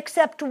them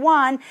except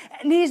one,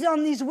 and he's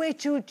on his way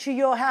to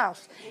your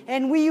house.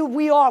 And we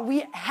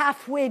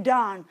halfway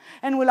done.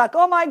 And we're like,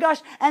 oh my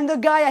gosh. And the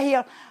guy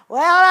here,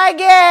 well, I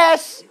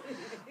guess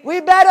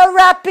we better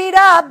wrap it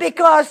up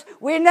because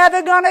we're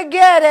never going to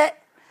get it.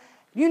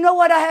 You know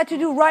what I had to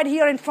do right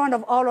here in front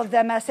of all of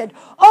them? I said,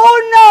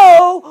 oh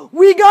no,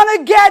 we're going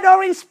to get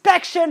our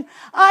inspection.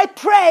 I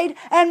prayed,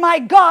 and my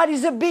God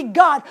is a big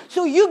God.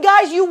 So you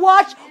guys, you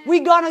watch,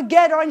 we're going to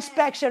get our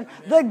inspection.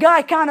 The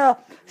guy kind of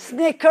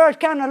snickered,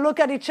 kind of looked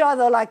at each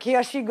other like,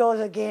 here she goes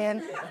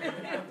again.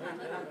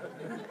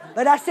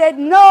 But I said,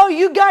 no,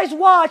 you guys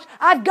watch.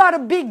 I've got a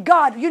big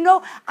God. You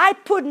know, I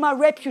put my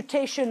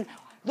reputation,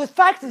 the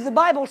fact that the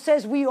Bible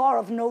says we are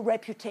of no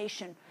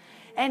reputation.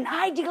 And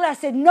I declare, I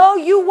said, no,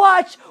 you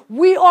watch.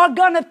 We are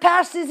going to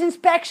pass this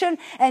inspection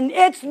and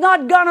it's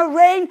not going to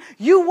rain.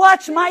 You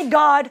watch my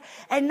God.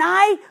 And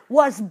I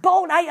was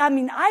bold.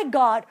 I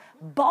got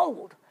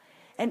bold.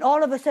 And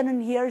all of a sudden,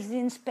 here's the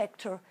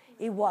inspector.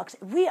 He walks.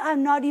 We are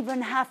not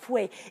even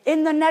halfway.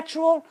 In the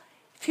natural,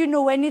 if you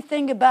know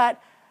anything about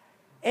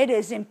it,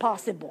 is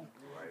impossible.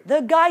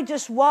 The guy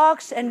just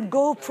walks and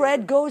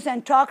Fred goes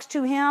and talks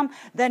to him.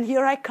 Then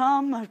here I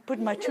come. I put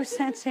my 2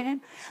 cents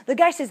in. The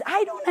guy says,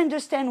 I don't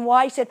understand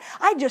why. He said,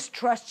 I just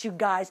trust you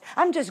guys.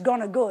 I'm just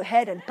going to go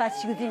ahead and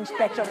pass you the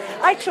inspection.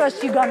 I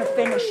trust you're going to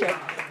finish it.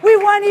 We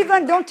weren't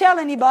even, don't tell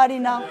anybody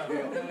now. It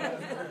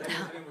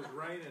was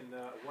raining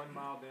 1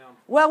 mile down.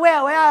 Well,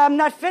 I'm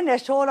not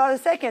finished. Hold on a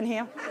second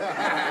here.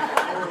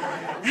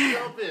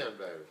 Jump in,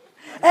 baby.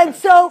 And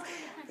so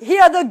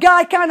here the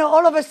guy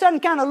all of a sudden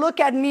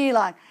look at me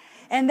like,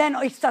 and then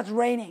it starts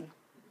raining.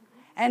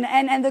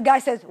 And the guy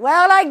says,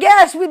 well, I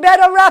guess we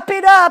better wrap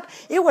it up.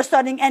 It was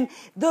starting, and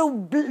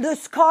the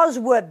scars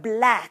were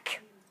black.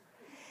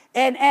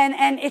 And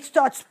it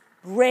starts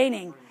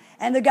raining.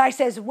 And the guy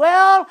says,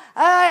 well,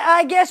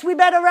 I guess we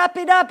better wrap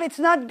it up.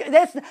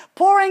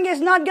 Pouring is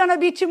not going to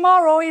be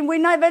tomorrow, and we're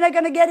not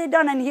going to get it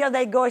done. And here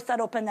they go, I start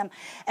opening them.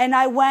 And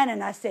I went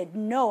and I said,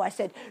 no. I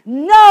said,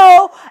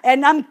 no.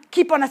 And I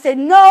said,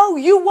 no,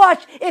 you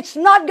watch. It's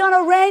not going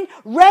to rain.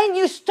 Rain,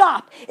 you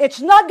stop.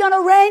 It's not going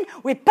to rain.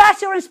 We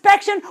pass your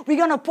inspection. We're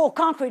going to pour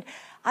concrete.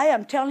 I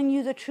am telling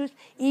you the truth.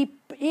 It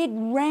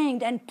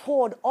rained and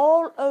poured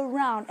all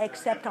around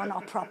except on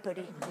our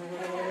property.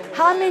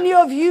 How many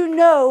of you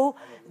know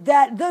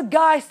that the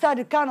guy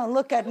started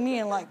look at me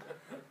and well,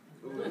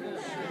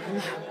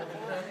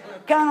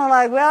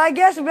 I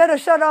guess we better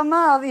shut our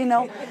mouth,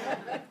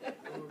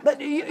 But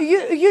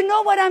you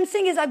know what I'm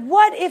saying is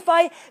what if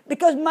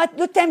because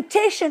the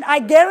temptation, I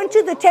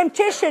guarantee the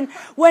temptation,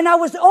 when I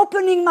was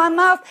opening my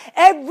mouth,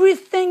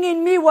 everything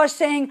in me was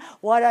saying,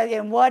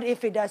 what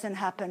if it doesn't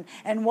happen?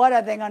 And what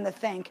are they going to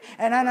think?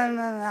 And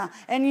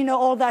and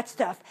all that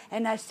stuff.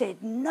 And I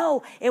said,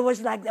 no, it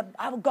was like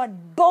I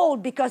got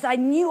bold because I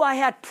knew I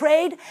had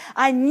prayed.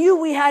 I knew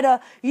we had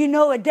a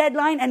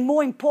deadline. And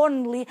more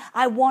importantly,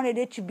 I wanted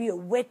it to be a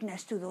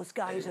witness to those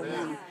guys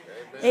around.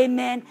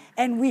 Amen.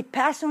 And we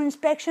passed our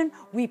inspection.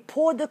 We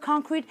poured the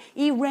concrete.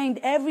 It rained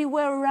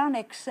everywhere around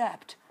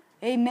except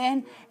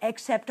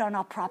on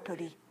our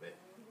property.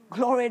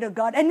 Glory to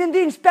God. And then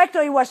the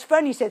inspector, he was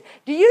funny. He said,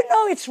 do you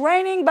know it's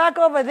raining back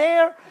over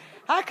there?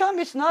 How come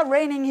it's not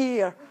raining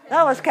here?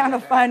 That was kind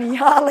of funny.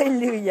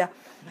 Hallelujah.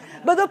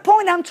 But the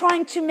point I'm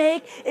trying to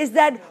make is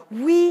that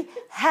we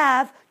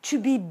have to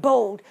be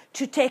bold,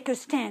 to take a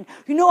stand.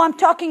 I'm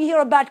talking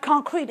here about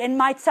concrete and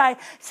might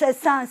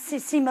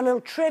seem a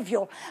little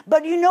trivial.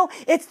 But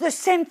it's the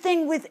same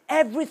thing with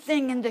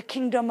everything in the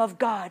kingdom of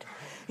God.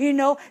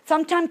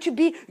 Sometimes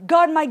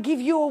God might give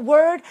you a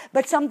word,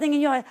 but something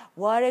in your head,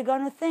 what are they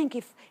going to think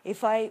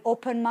if I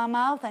open my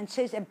mouth and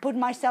put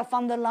myself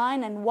on the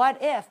line, and what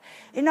if?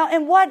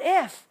 And what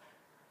if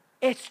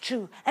it's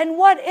true? And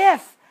what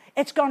if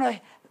it's going to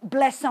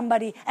bless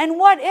somebody? And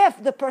what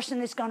if the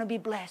person is going to be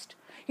blessed?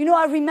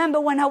 I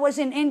remember when I was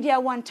in India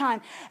one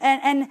time,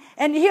 and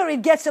here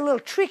it gets a little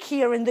trick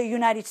here in the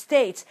United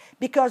States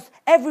because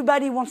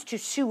everybody wants to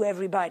sue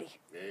everybody.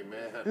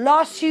 Amen.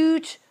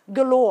 Lawsuit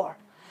galore.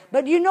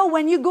 But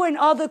when you go in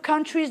other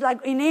countries,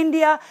 like in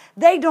India,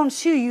 they don't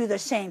sue you the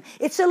same.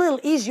 It's a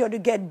little easier to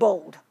get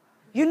bold.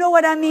 You know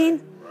what I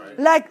mean? Right.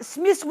 Like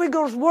Smith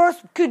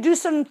Wigglesworth could do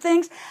some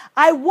things.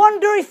 I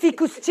wonder if he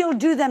could still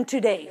do them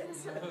today.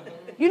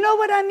 You know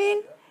what I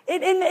mean?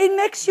 It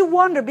makes you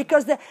wonder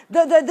because the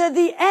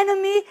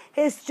enemy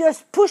has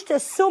just pushed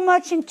us so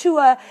much into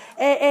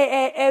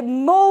a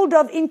mold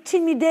of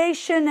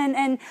intimidation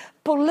and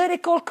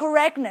political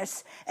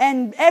correctness,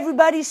 and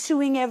everybody's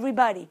suing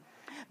everybody.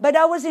 But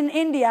I was in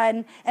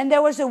India, and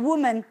there was a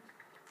woman.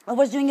 I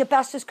was doing a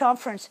pastor's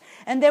conference,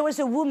 and there was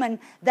a woman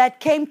that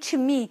came to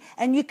me,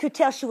 and you could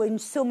tell she was in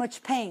so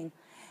much pain,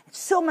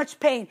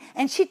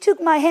 and she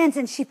took my hands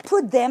and she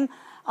put them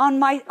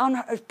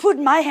put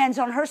my hands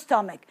on her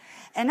stomach.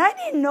 And I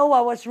didn't know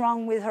what was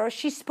wrong with her.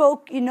 She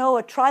spoke,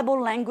 a tribal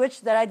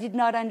language that I did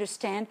not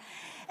understand.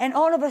 And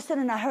all of a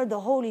sudden I heard the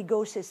Holy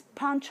Ghost says,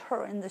 punch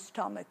her in the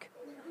stomach.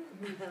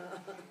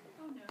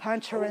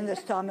 Punch her in the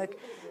stomach.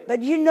 But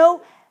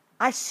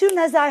as soon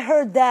as I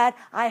heard that,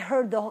 I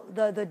heard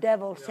the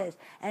devil says,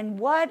 and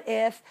what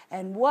if,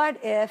 and what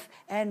if,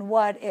 and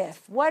what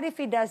if? What if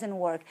it doesn't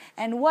work?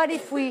 And what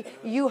if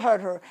you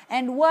hurt her?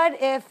 And what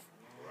if?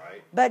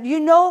 Right. But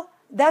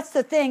that's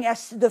the thing.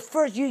 As the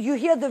first, you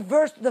hear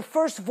the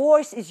first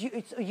voice it's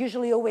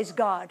usually always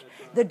God.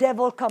 The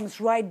devil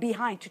comes right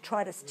behind to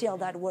try to steal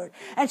that word.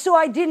 And so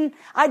I didn't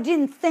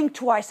think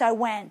twice. I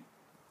went,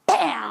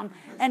 bam,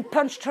 and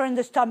punched her in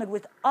the stomach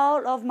with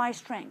all of my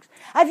strength.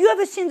 Have you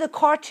ever seen the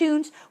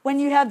cartoons when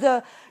you have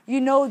the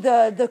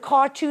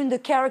cartoon, the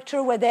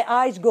character where their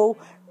eyes go,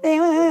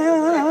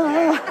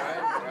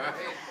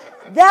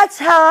 That's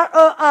how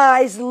her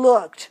eyes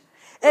looked.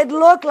 It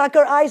looked like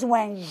her eyes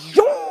went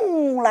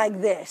zoom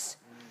like this.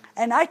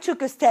 And I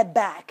took a step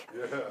back,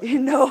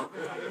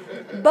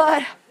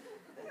 But,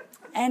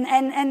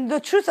 and the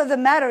truth of the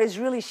matter is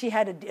really she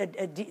had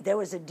there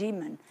was a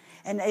demon.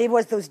 And it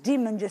was those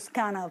demons just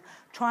kind of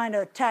trying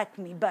to attack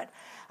me. But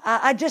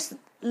I just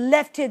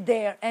left it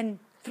there. And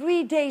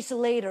 3 days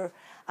later,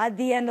 at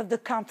the end of the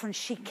conference,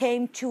 she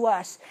came to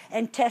us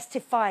and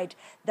testified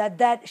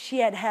that she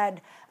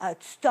had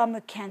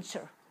stomach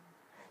cancer,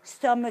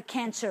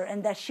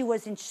 and that she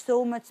was in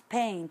so much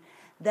pain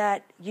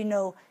that,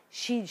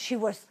 she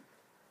was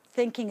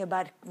thinking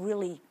about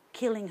really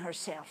killing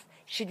herself.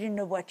 She didn't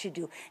know what to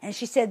do. And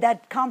she said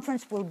that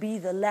conference will be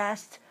the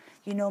last,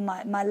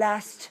 my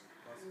last,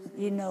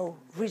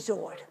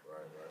 resort.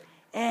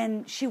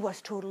 And she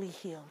was totally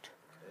healed.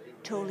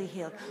 Totally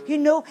healed.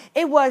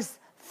 It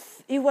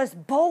was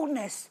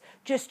boldness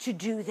just to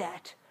do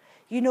that.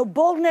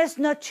 Boldness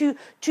not to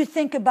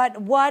think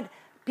about what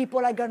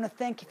people are going to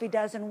think if it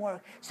doesn't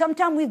work.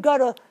 Sometimes we've got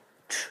to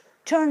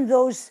turn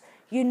those,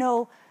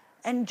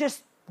 and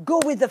just go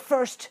with the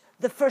first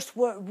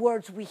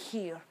words we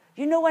hear.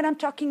 You know what I'm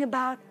talking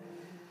about?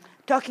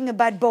 Talking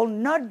about bold,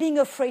 not being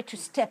afraid to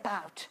step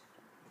out.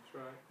 That's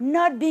right.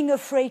 Not being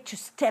afraid to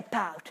step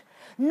out.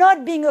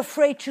 Not being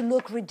afraid to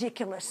look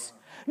ridiculous.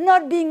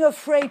 Not being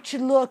afraid to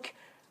look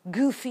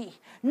goofy.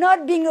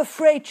 Not being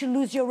afraid to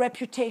lose your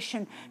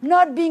reputation.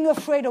 Not being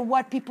afraid of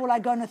what people are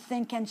going to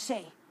think and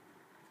say.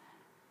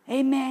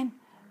 Amen.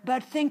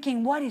 But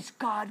thinking, what is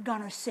God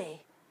going to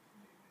say?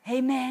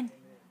 Amen.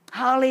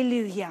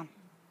 Hallelujah.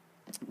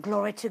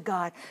 Glory to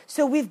God.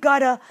 So we've got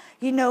to,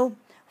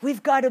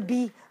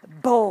 be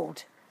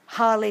bold.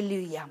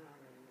 Hallelujah.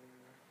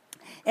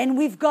 And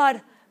we've got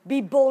to be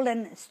bold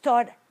and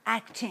start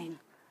acting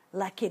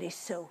like it is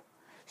so.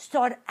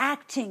 Start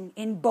acting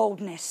in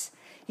boldness.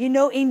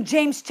 In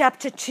James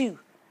chapter 2.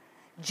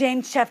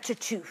 James chapter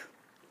 2.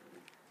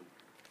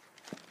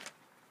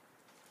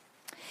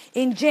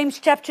 In James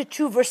chapter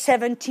 2, verse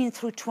 17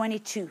 through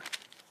 22.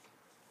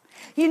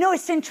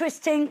 It's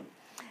interesting.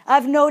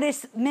 I've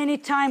noticed many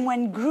times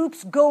when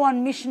groups go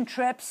on mission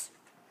trips,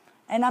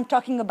 and I'm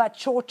talking about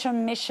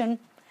short-term mission,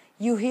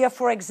 you hear,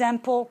 for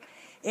example,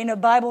 in a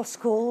Bible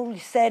school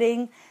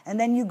setting, and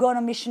then you go on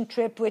a mission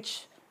trip,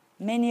 which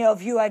many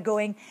of you are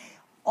going.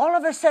 All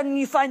of a sudden,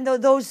 you find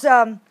those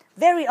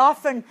very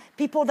often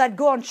people that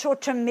go on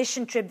short-term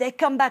mission trip, they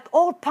come back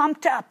all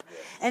pumped up,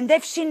 and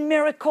they've seen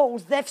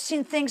miracles, they've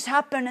seen things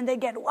happen, and they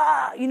get,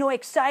 wow,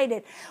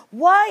 excited.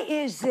 Why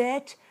is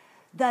it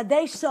that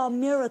they saw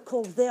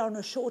miracles there on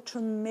a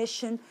short-term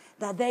mission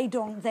that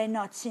they're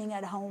not seeing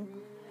at home?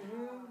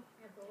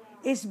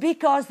 It's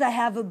because they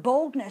have a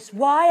boldness.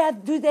 Why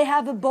do they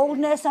have a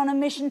boldness on a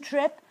mission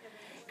trip?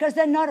 Because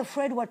they're not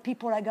afraid what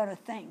people are going to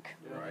think.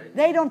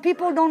 Right.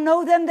 People don't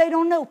know them. They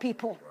don't know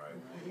people.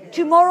 Right.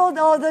 Tomorrow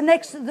or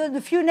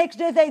the few next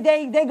days,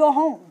 they go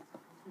home.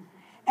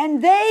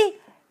 And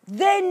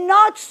they're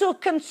not so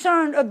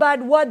concerned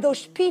about what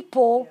those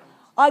people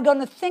are going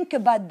to think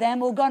about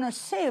them or going to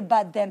say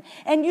about them.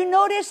 And you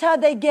notice how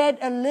they get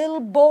a little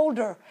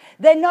bolder.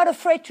 They're not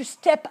afraid to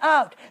step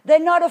out. They're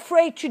not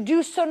afraid to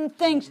do certain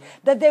things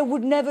that they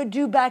would never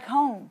do back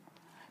home.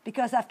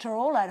 Because after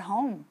all, at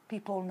home,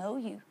 people know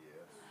you.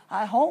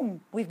 At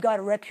home, we've got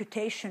a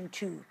reputation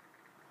to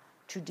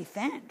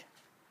defend.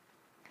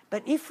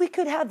 But if we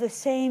could have the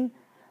same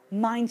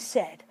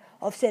mindset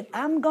of said,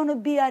 I'm going to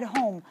be at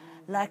home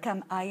like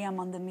I am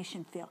on the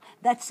mission field.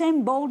 That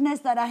same boldness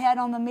that I had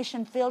on the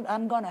mission field,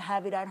 I'm going to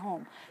have it at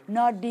home.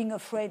 Not being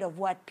afraid of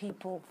what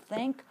people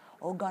think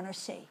or going to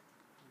say.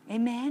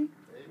 Amen?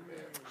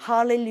 Amen?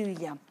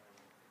 Hallelujah.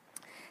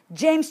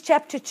 James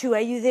chapter 2,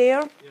 are you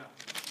there? Yeah.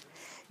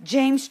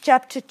 James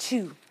chapter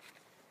 2.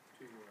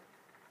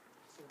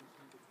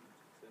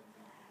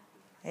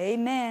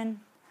 Amen.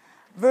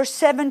 Verse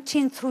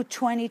 17 through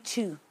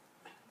 22.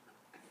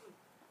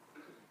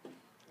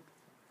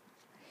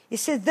 He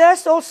said,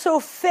 thus also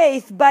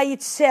faith by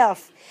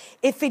itself,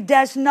 if it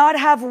does not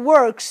have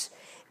works,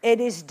 it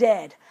is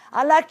dead.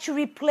 I like to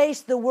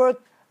replace the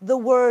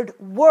word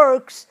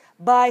works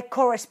by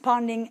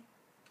corresponding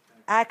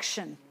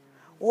action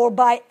or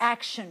by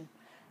action.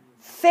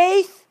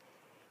 Faith,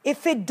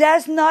 if it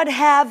does not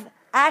have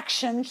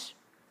actions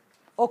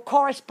or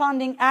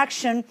corresponding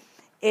action,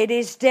 it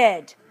is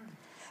dead.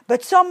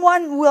 But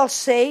someone will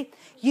say,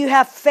 you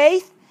have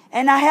faith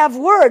and I have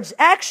words,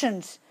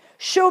 actions.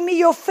 Show me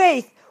your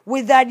faith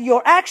without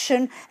your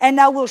action, and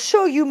I will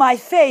show you my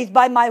faith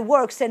by my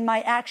works and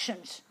my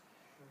actions.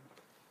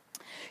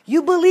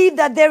 You believe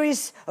that there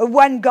is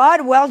one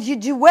God? Well, you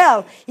do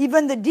well.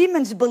 Even the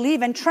demons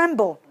believe and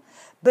tremble.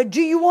 But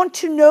do you want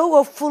to know,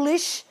 O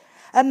foolish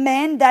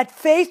man, that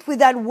faith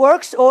without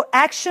works or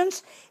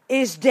actions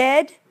is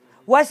dead?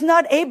 Was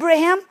not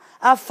Abraham,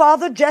 our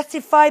father,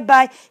 justified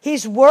by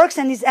his works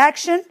and his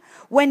action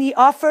when he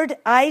offered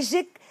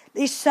Isaac,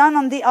 his son,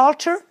 on the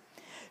altar?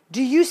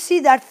 Do you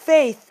see that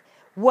faith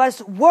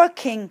was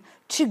working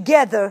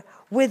together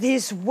with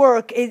his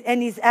work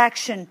and his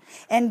action?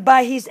 And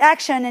by his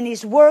action and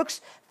his works,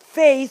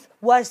 faith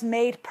was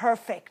made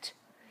perfect.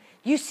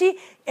 You see,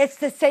 it's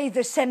to say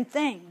the same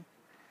thing.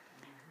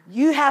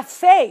 You have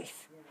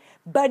faith,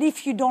 but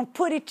if you don't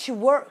put it to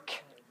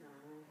work,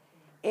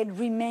 it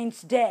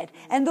remains dead.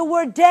 And the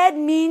word dead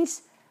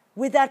means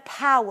without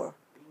power,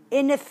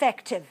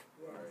 ineffective.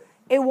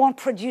 It won't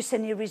produce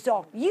any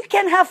result. You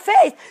can have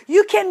faith.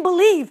 You can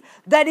believe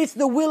that it's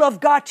the will of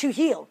God to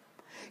heal.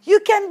 You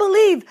can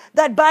believe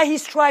that by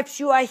His stripes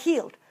you are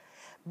healed.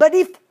 But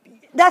if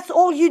that's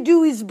all you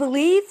do is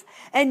believe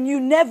and you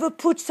never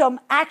put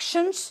some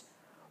actions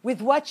with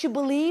what you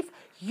believe,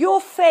 your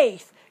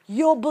faith,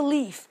 your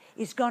belief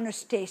is going to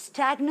stay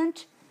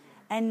stagnant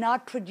and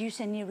not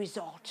produce any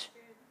result.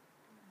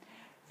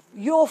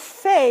 Your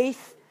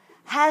faith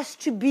has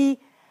to be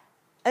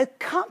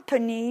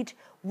accompanied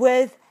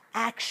with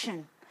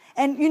action.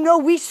 And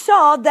we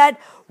saw that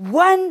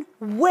one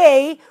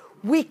way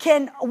we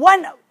can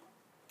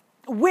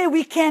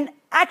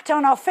act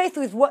on our faith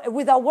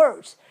with our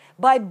words,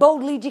 by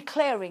boldly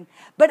declaring.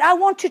 But I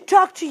want to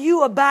talk to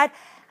you about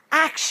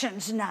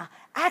actions now,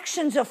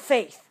 actions of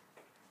faith.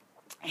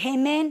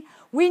 Amen.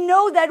 We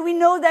know,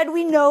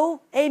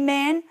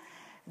 amen,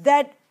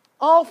 that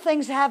all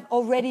things have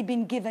already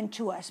been given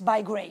to us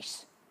by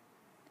grace.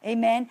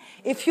 Amen.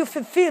 If you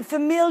feel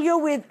familiar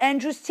with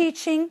Andrew's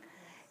teaching,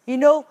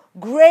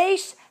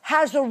 grace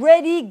has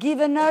already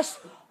given us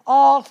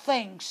all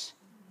things.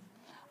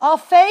 Our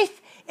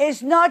faith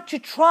is not to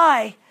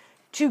try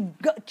to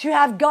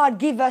have God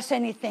give us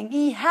anything.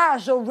 He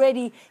has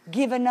already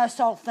given us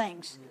all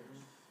things.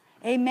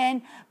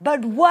 Amen.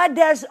 But what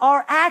does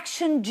our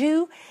action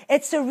do?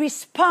 It's a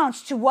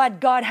response to what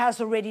God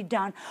has already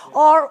done.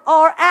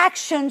 Our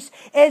actions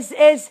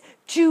it's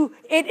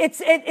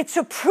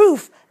a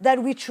proof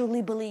that we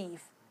truly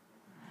believe.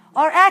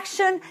 Our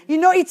action,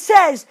 it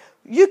says,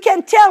 you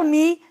can tell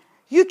me,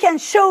 you can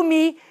show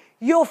me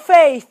your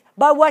faith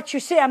by what you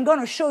say. I'm going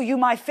to show you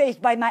my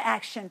faith by my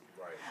action.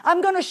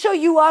 I'm going to show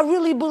you I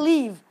really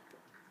believe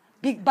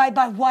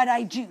by what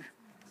I do.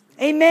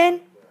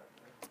 Amen.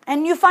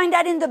 And you find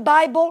that in the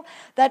Bible,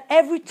 that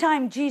every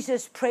time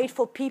Jesus prayed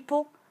for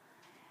people,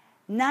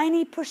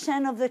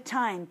 90% of the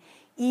time,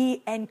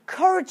 He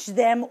encouraged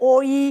them,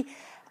 or He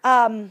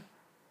put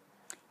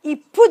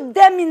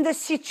them in the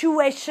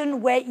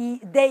situation where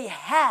they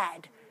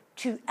had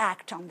to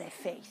act on their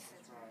faith.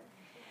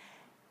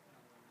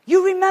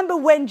 You remember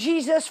when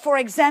Jesus, for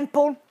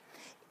example,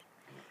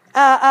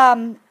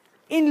 in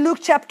Luke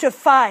chapter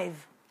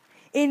 5,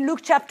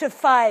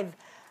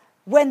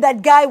 when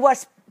that guy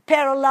was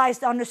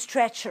paralyzed on a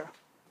stretcher.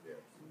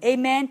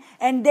 Amen.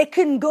 And they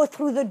couldn't go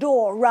through the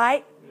door,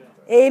 right?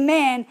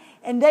 Amen.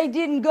 And they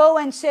didn't go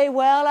and say,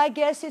 well, I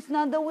guess it's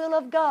not the will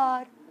of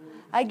God.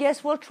 I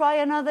guess we'll try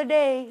another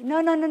day.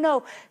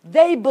 No.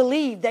 They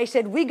believed. They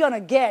said, we're going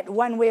to get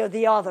one way or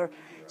the other.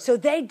 So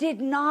they did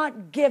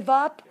not give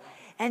up.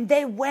 And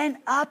they went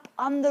up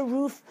on the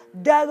roof,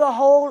 dug a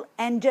hole,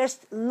 and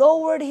just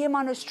lowered him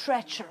on a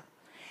stretcher.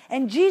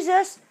 And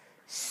Jesus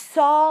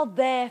saw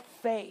their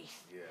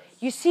faith. Yes.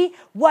 You see,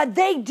 what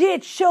they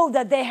did showed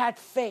that they had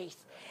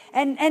faith.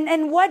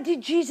 And what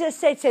did Jesus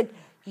say? He said,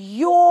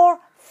 your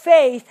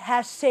faith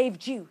has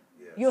saved you.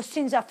 Yes. Your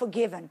sins are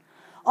forgiven.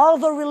 All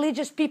the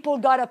religious people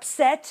got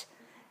upset.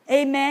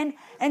 Amen.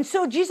 And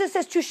so Jesus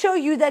says to show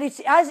you that it's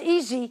as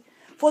easy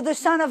for the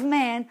Son of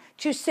Man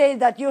to say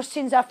that your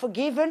sins are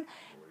forgiven.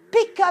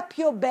 Pick up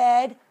your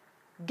bed,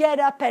 get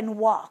up and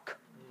walk.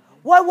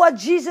 What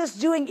was Jesus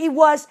doing? He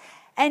was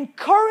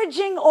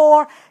encouraging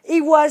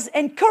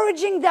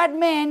that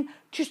man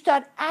to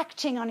start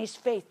acting on his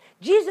faith.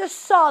 Jesus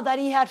saw that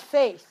he had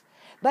faith.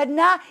 But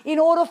now, in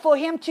order for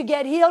him to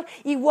get healed,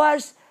 he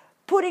was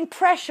putting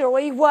pressure, or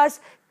he was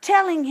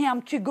telling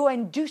him to go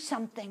and do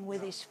something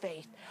with his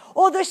faith.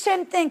 Or the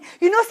same thing.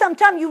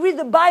 Sometimes you read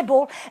the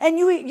Bible and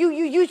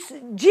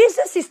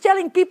Jesus is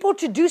telling people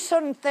to do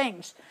certain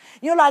things.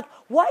 You're like,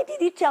 why did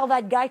he tell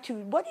that guy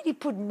why did he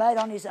put mud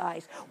on his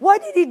eyes? Why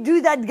did he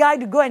do that guy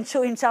to go and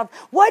show himself?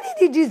 Why did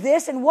he do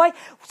this? And why?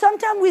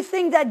 Sometimes we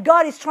think that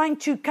God is trying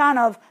to kind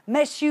of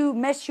mess you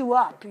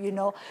up,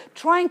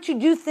 trying to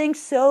do things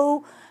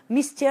so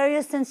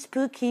mysterious and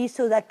spooky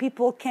so that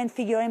people can't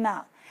figure him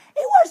out.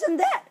 It wasn't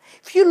that.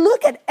 If you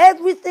look at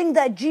everything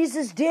that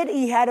Jesus did,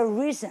 he had a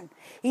reason.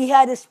 He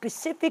had a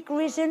specific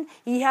reason.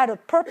 He had a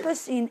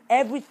purpose in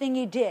everything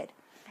he did.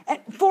 And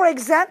for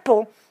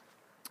example,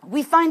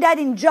 we find that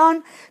in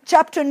John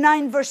chapter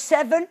 9, verse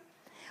 7.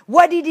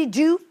 What did he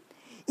do?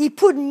 He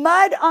put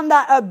mud on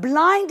a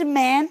blind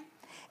man,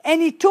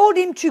 and he told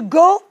him to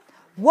go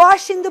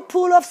wash in the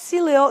pool of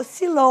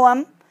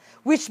Siloam,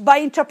 which by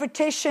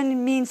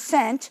interpretation means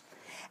sent.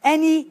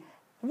 And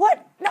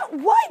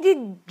why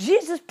did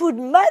Jesus put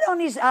mud on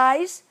his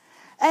eyes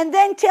and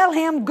then tell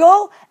him,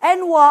 go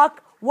and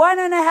walk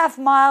 1.5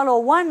 miles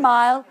or 1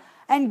 mile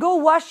and go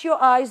wash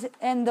your eyes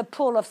in the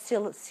pool of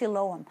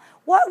Siloam?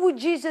 Why would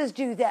Jesus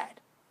do that?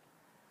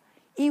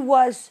 He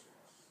was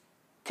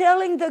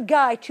telling the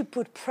guy to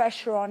put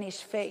pressure on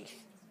his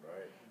faith.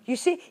 You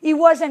see, he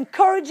was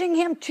encouraging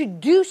him to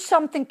do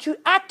something, to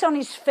act on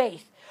his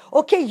faith.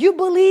 Okay, you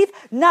believe,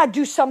 now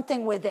do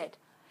something with it.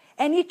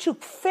 And it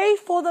took faith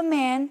for the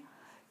man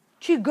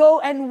to go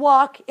and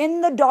walk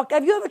in the dark.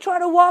 Have you ever tried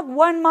to walk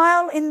 1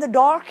 mile in the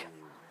dark?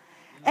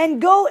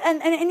 And go,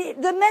 and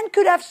the man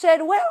could have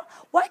said, well,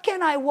 why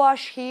can't I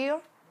wash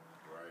here?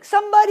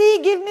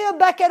 Somebody give me a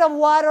bucket of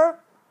water.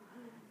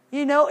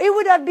 You know, it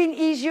would have been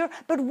easier.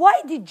 But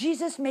why did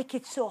Jesus make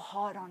it so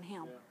hard on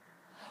him?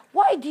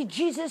 Why did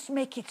Jesus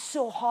make it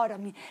so hard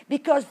on me?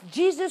 Because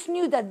Jesus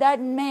knew that that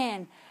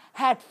man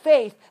had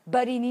faith,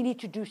 but he needed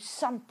to do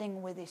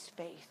something with his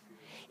faith.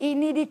 He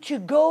needed to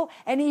go,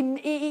 and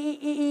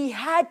he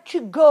had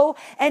to go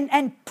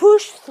and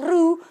push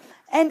through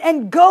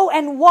and go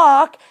and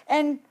walk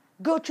and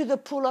go to the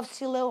pool of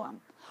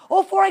Siloam.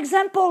 Or, for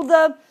example,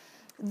 the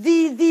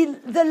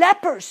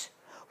lepers.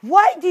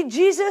 Why did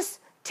Jesus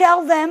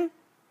tell them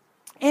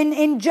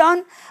in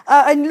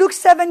Luke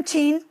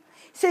 17? He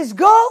says,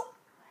 go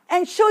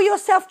and show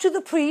yourself to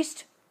the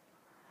priest.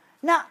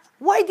 Now,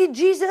 why did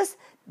Jesus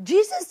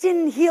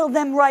didn't heal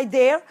them right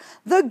there.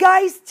 The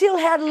guy still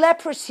had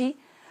leprosy,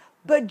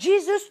 but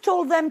Jesus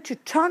told them to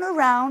turn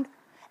around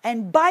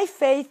and by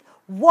faith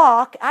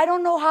walk, I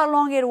don't know how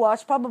long it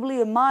was,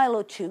 probably a mile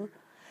or two,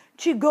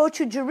 to go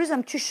to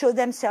Jerusalem to show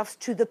themselves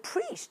to the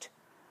priest.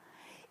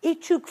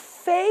 It took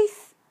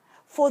faith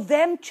for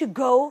them to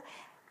go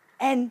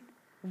and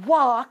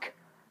walk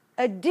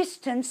a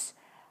distance,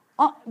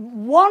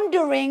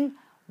 wondering,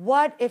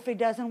 what if it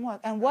doesn't work?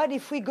 And what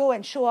if we go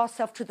and show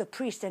ourselves to the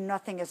priest and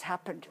nothing has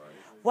happened?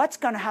 What's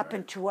going to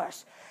happen to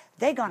us?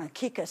 They're going to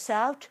kick us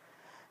out.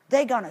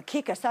 They're going to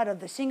kick us out of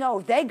the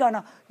synagogue. They're going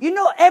to,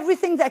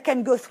 everything that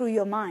can go through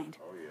your mind.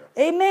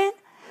 Amen?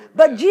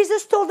 But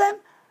Jesus told them,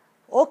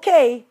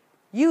 okay,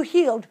 you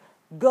healed.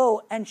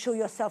 Go and show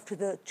yourself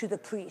to the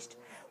priest.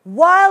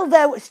 While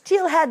they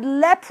still had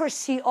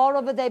leprosy all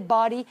over their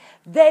body,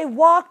 they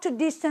walked a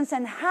distance,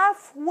 and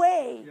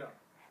halfway,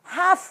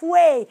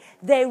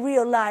 they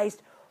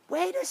realized,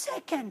 wait a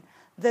second,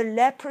 the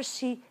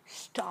leprosy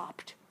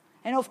stopped.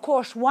 And of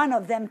course, one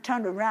of them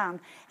turned around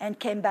and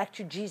came back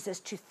to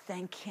Jesus to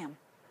thank him.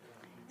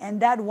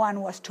 And that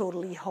one was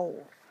totally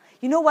whole.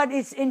 You know what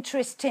is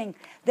interesting?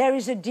 There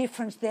is a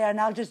difference there, and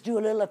I'll just do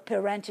a little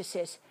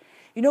parenthesis.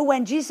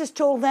 When Jesus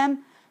told them,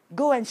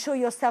 go and show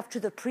yourself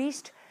to the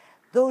priest,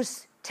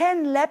 those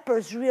 10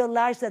 lepers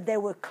realized that they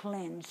were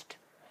cleansed.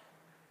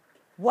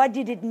 What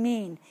did it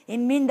mean? It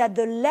meant that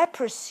the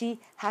leprosy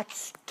had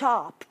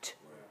stopped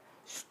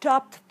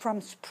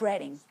from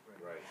spreading.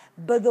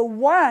 But the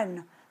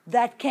one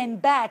that came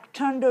back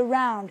turned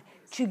around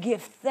to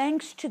give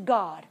thanks to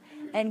God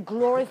and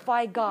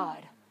glorify God.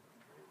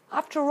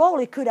 After all,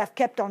 he could have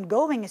kept on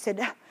going and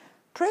said,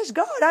 praise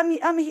God, I'm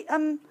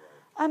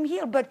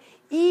healed. But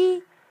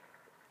he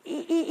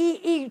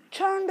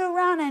turned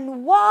around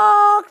and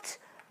walked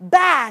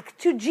back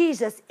to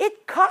Jesus.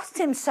 It cost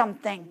him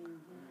something.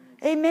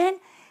 Amen.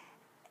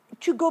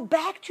 To go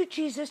back to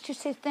Jesus to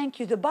say thank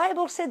you. The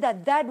Bible said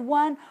that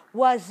one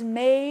was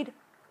made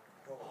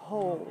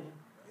whole.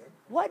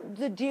 What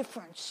the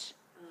difference?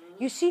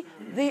 You see,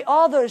 the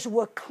others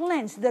were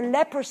cleansed. The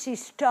leprosy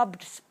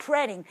stopped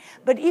spreading.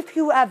 But if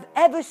you have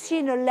ever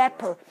seen a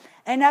leper,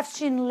 and I've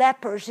seen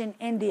lepers in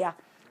India,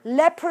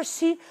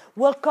 leprosy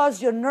will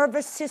cause your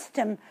nervous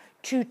system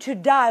to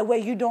die where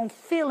you don't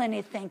feel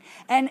anything.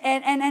 And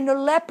the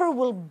leper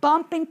will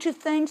bump into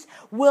things,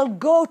 will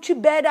go to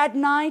bed at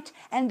night,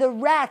 and the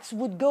rats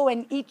would go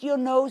and eat your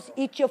nose,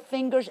 eat your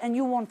fingers, and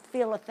you won't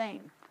feel a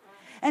thing.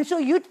 And so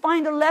you'd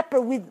find a leper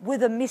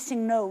with a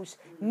missing nose,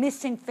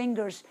 missing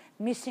fingers,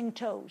 missing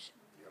toes.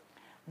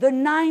 The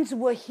 9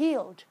 were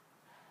healed,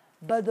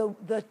 but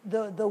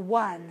the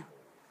one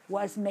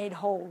was made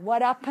whole.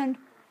 What happened?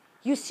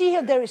 You see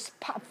here there is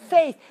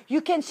faith.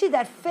 You can see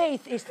that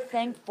faith is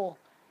thankful.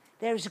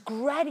 There's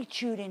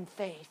gratitude in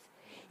faith.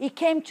 He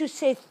came to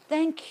say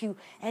thank you,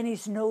 and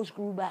his nose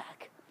grew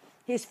back.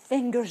 His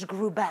fingers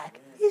grew back.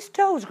 His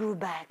toes grew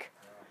back.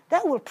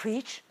 That will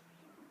preach.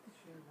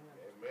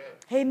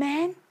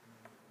 Amen.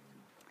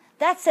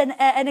 That's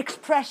an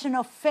expression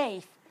of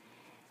faith.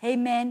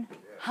 Amen.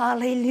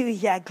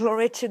 Hallelujah.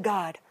 Glory to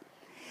God.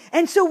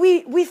 And so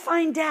we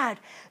find out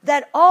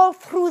that all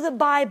through the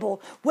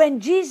Bible, when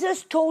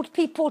Jesus told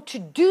people to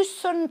do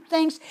certain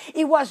things,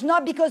 it was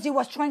not because he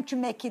was trying to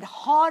make it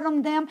hard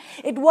on them.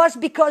 It was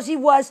because he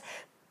was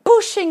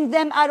pushing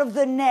them out of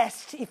the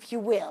nest, if you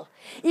will.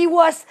 He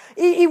was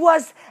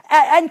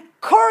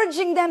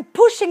encouraging them,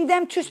 pushing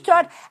them to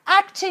start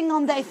acting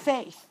on their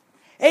faith.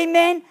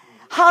 Amen.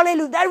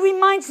 Hallelujah. That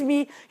reminds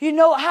me,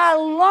 how I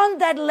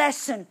learned that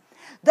lesson.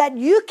 That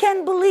you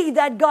can believe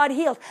that God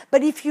heals.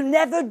 But if you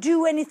never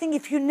do anything,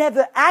 if you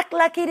never act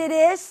like it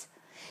is,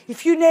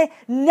 if you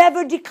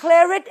never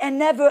declare it and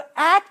never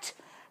act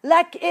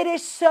like it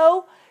is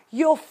so,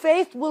 your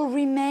faith will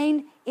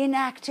remain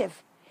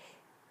inactive.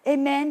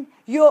 Amen.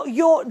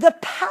 The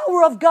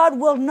power of God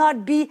will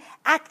not be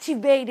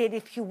activated,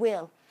 if you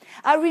will.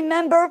 I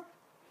remember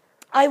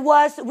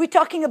we're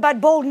talking about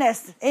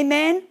boldness.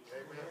 Amen.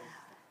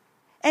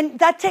 And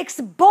that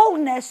takes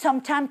boldness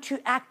sometimes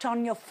to act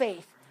on your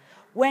faith.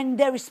 when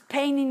there is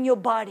pain in your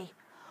body,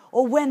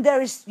 or when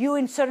there is you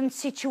in certain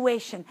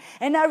situation.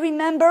 And I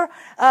remember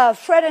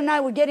Fred and I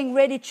were getting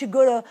ready to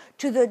go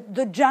to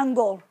the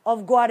jungle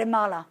of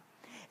Guatemala.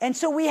 And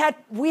so we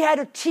had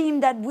a team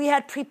that we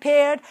had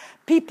prepared,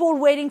 people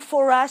waiting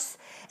for us.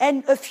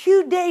 And a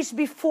few days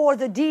before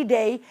the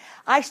D-Day,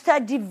 I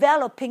started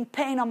developing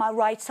pain on my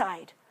right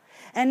side.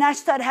 And I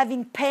started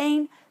having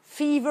pain,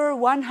 fever,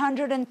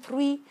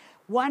 103,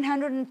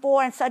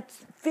 104, and started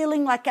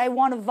feeling like I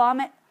want to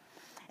vomit.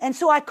 And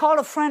so I called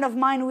a friend of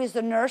mine who is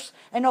a nurse.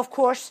 And of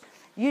course,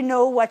 you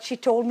know what she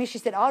told me. She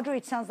said, Audrey,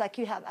 it sounds like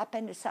you have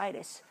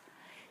appendicitis.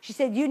 She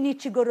said, you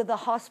need to go to the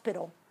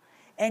hospital.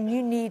 And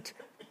you need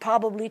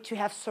probably to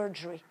have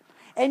surgery.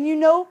 And you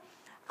know,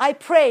 I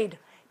prayed.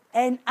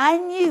 And I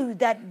knew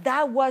that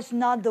that was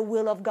not the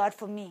will of God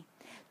for me.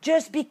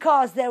 Just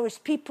because there was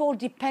people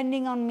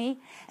depending on me.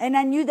 And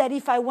I knew that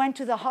if I went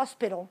to the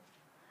hospital,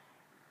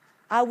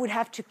 I would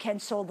have to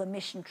cancel the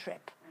mission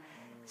trip.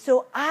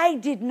 So I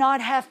did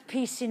not have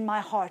peace in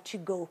my heart to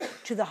go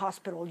to the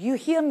hospital. You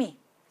hear me?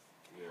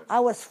 I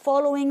was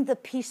following the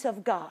peace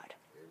of God.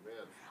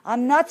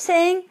 I'm not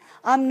saying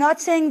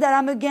that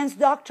I'm against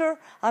doctor.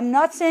 I'm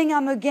not saying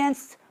I'm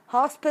against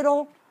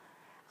hospital.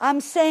 I'm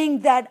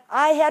saying that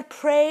I had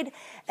prayed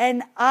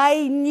and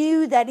I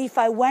knew that if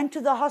I went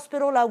to the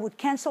hospital, I would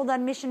cancel that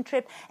mission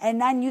trip,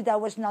 and I knew that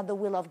was not the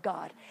will of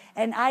God.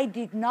 And I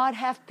did not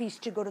have peace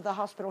to go to the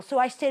hospital. So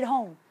I stayed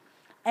home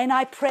and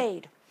I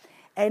prayed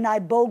and I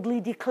boldly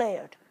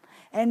declared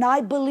and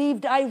I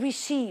believed I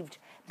received.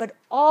 But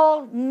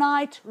all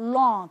night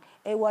long,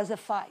 it was a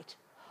fight.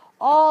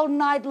 All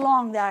night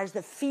long, there's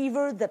the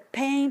fever, the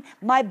pain.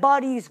 My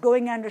body is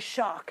going under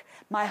shock.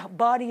 My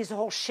body is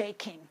all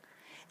shaking.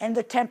 And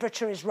the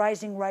temperature is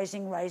rising,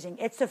 rising, rising.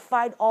 It's a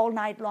fight all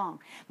night long.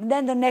 And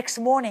then the next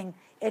morning,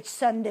 it's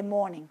Sunday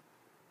morning.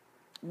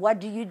 What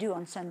do you do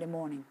on Sunday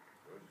morning?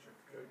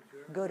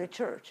 Go to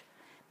church.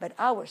 But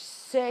I was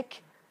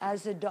sick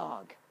as a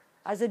dog.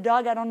 As a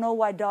dog, I don't know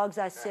why dogs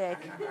are sick.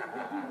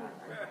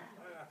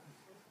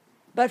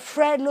 But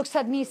Fred looks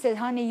at me and said,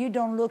 honey, you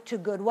don't look too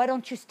good. Why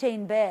don't you stay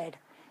in bed?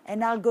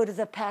 And I'll go to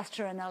the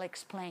pastor and I'll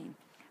explain.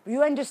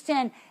 You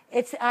understand,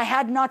 I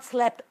had not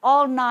slept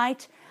all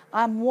night.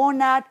 I'm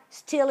worn out,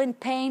 still in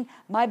pain.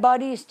 My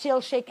body is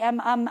still shaking.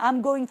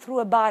 I'm going through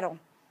a battle.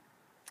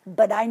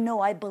 But I know,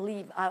 I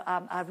believe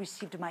I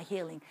received my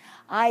healing.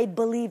 I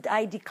believed,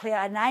 I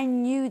declared, and I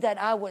knew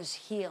that I was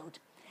healed.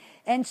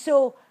 And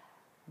so,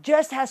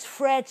 just as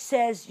Fred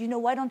says,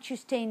 why don't you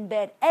stay in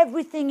bed?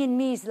 Everything in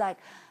me is like,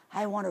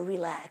 I want to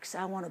relax.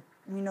 I want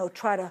to,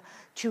 try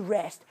to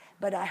rest.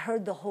 But I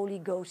heard the Holy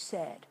Ghost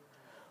said,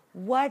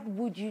 what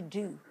would you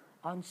do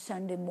on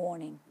Sunday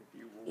morning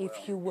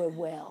if you were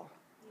well?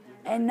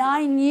 And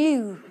I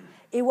knew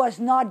it was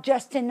not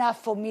just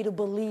enough for me to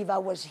believe I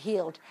was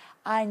healed.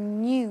 I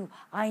knew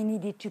I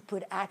needed to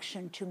put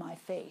action to my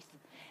faith.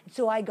 And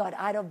so I got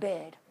out of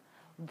bed,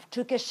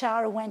 took a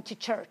shower, went to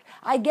church.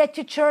 I get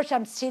to church,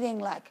 I'm sitting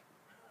like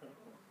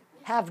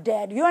half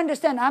dead. You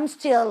understand, I'm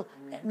still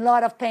in a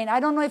lot of pain. I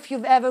don't know if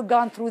you've ever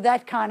gone through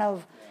that kind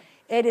of,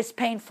 it is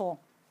painful.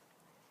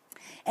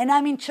 And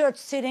I'm in church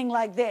sitting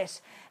like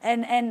this.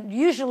 And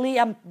usually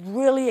I'm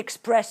really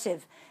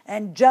expressive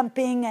and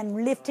jumping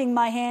and lifting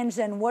my hands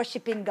and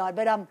worshiping God.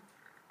 But I'm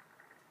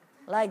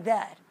like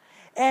that.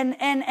 And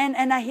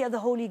I hear the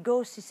Holy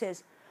Ghost. He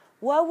says,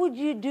 what would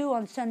you do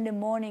on Sunday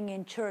morning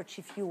in church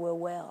if you were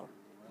well?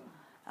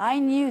 I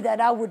knew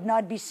that I would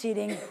not be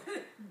sitting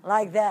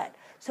like that.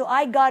 So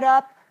I got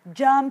up,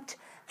 jumped,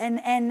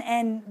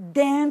 and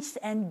danced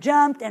and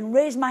jumped and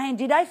raised my hand.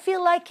 Did I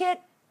feel like it?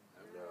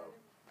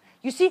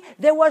 You see,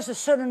 there was a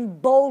certain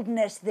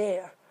boldness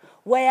there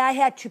where I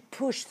had to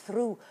push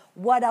through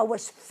what I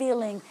was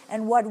feeling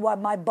and what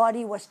my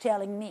body was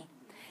telling me.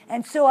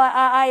 And so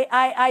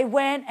I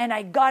went and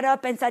I got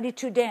up and started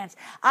to dance.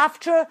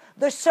 After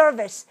the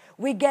service,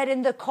 we get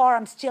in the car.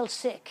 I'm still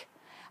sick.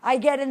 I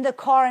get in the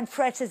car and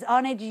Fred says,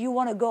 Annie, do you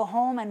want to go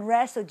home and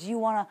rest or do you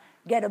want to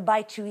get a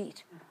bite to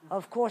eat?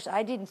 Of course,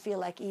 I didn't feel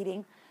like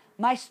eating.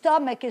 My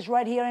stomach is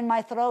right here in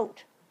my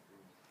throat.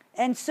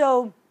 And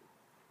so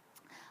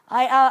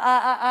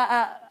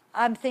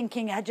I'm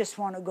thinking, I just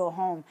want to go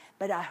home.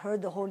 But I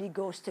heard the Holy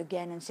Ghost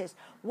again and says,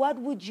 what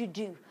would you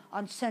do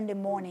on Sunday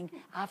morning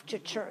after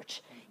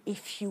church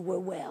if you were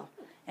well?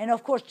 And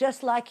of course,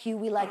 just like you,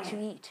 we like to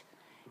eat.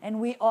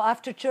 And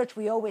after church,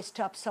 we always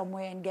stop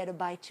somewhere and get a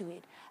bite to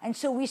eat. And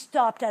so we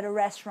stopped at a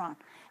restaurant.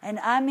 And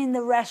I'm in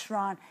the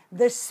restaurant.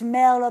 The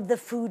smell of the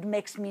food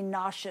makes me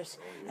nauseous.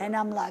 And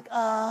I'm like,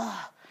 ugh.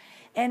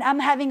 And I'm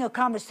having a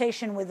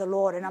conversation with the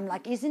Lord. And I'm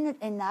like, isn't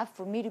it enough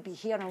for me to be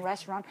here in a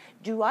restaurant?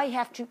 Do I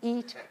have to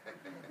eat?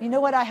 You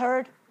know what I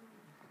heard?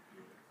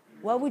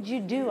 What would you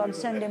do on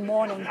Sunday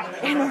morning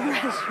in a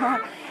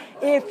restaurant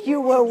if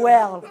you were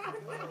well?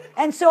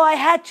 And so I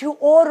had to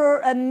order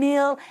a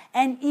meal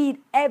and eat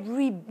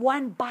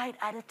one bite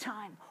at a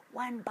time.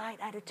 One bite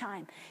at a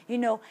time,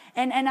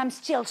 and I'm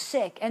still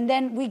sick. And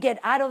then we get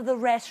out of the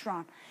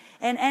restaurant.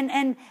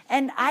 And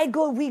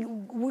we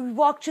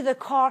walk to the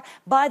car.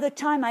 By the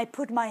time I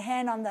put my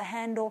hand on the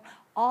handle,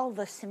 all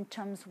the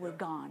symptoms were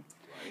gone.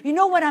 You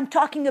know what I'm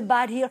talking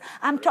about here?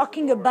 I'm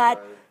talking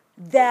about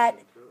that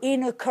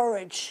inner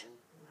courage.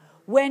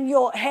 When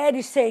your head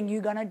is saying,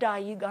 you're going to die,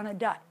 you're going to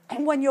die.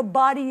 And when your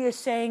body is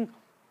saying,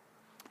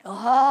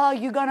 oh,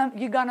 you're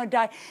gonna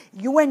die.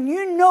 When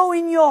you know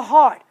in your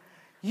heart,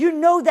 you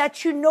know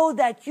that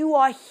you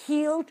are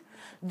healed,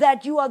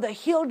 that you are the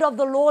healed of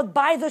the Lord.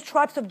 By the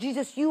stripes of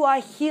Jesus, you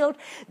are healed.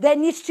 There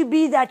needs to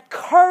be that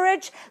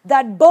courage,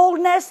 that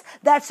boldness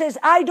that says,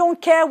 I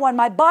don't care what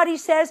my body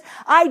says.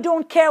 I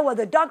don't care what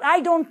the doctor,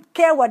 I don't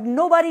care what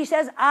nobody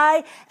says.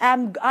 I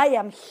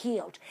am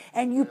healed.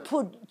 And you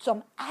put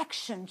some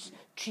actions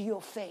to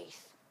your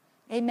faith.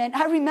 Amen.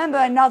 I remember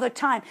another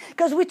time,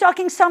 because we're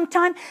talking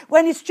sometime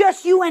when it's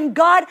just you and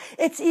God,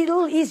 it's a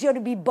little easier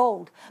to be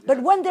bold.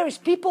 But when there is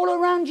people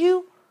around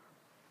you,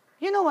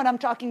 you know what I'm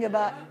talking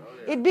about.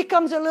 It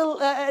becomes a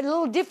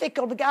little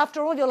difficult, because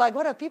after all, you're like,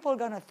 what are people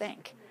going to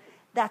think?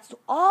 That's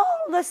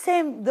all the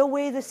same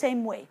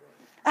way.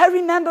 I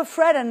remember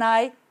Fred and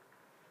I,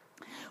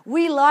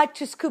 we like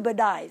to scuba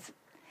dive.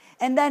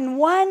 And then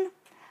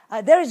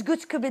there is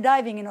good scuba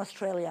diving in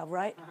Australia,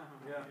 right?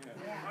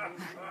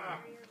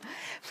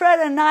 Fred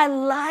and I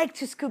like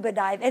to scuba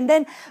dive. And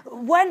then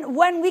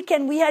one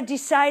weekend we had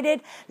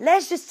decided,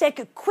 let's just take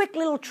a quick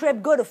little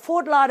trip, go to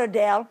Fort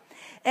Lauderdale,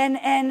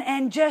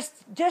 and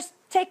just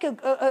take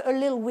a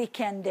little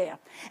weekend there.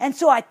 And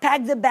so I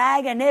packed the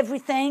bag and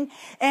everything,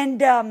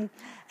 and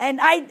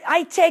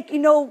I take,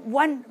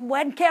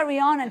 one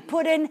carry-on and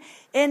put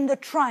in the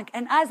trunk.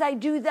 And as I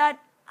do that,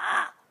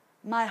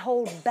 my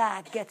whole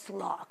bag gets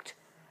locked.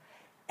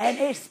 And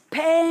it's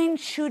pain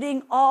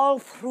shooting all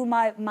through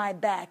my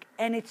back.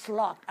 And it's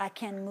locked. I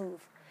can't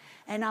move.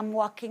 And I'm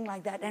walking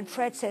like that. And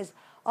Fred says,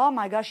 oh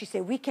my gosh, he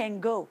said, we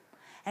can't go.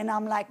 And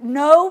I'm like,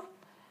 no.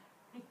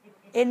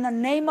 In the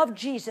name of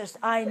Jesus,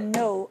 I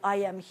know I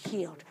am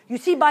healed. You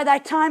see, by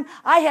that time,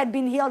 I had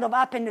been healed of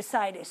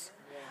appendicitis.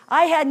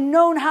 I had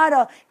known how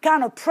to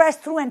kind of press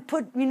through and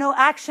put,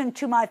 action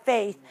to my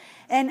faith.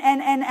 And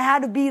how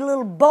to be a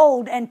little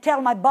bold and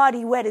tell my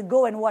body where to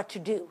go and what to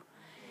do.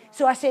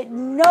 So I said,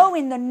 no,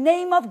 in the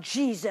name of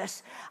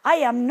Jesus, I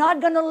am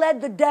not going to let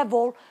the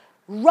devil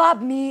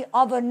rob me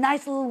of a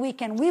nice little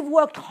weekend. We've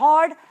worked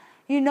hard,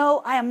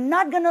 I am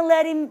not going to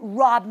let him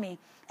rob me.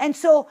 And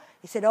so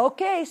he said,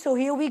 okay, so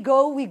here we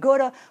go. We go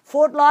to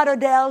Fort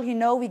Lauderdale,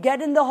 we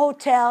get in the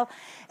hotel,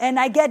 and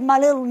I get my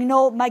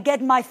little, I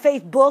get my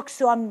faith book,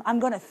 so I'm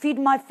going to feed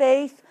my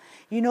faith,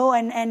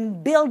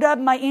 and build up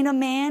my inner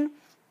man.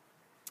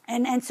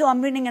 And so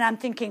I'm reading and I'm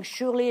thinking,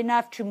 surely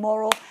enough,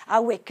 tomorrow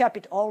I'll wake up,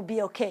 it'll all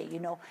be okay,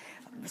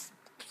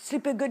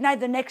 Sleep a good night.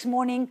 The next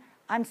morning,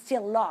 I'm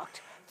still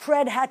locked.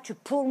 Fred had to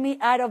pull me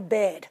out of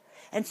bed.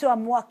 And so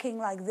I'm walking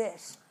like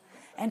this.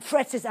 And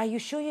Fred says, are you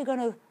sure you're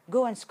going to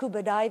go and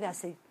scuba dive? I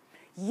said,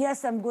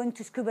 yes, I'm going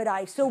to scuba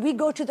dive. So we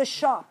go to the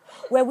shop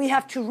where we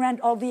have to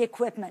rent all the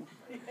equipment.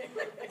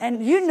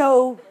 And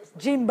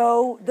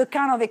Jimbo, the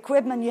kind of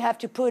equipment you have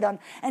to put on.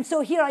 And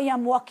so here I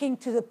am walking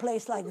to the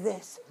place like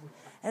this.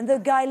 And the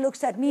guy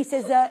looks at me,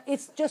 says,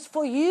 it's just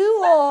for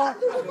you, or?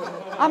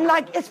 I'm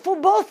like, it's for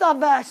both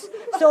of us.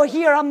 So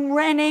here I'm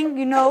running,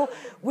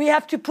 we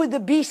have to put the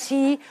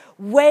BC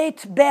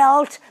weight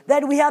belt,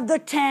 then we have the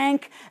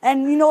tank,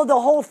 and, the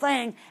whole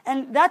thing.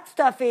 And that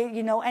stuff,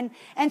 and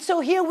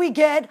so here we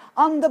get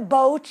on the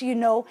boat,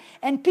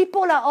 and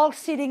people are all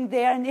sitting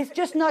there, and it's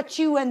just not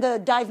you and the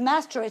dive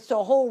master, it's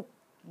a whole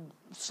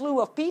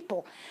slew of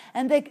people.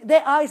 And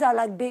their eyes are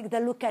like big,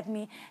 they look at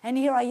me, and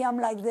here I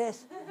am like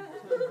this.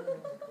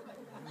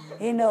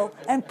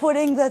 And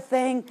putting the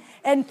thing,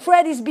 and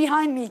Fred is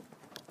behind me.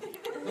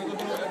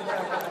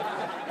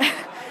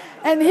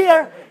 And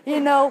here,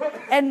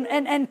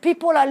 and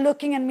people are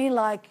looking at me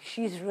like,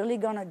 she's really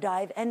going to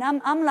dive. And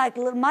I'm like,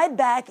 my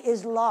back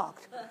is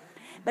locked.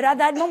 But at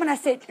that moment I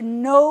said,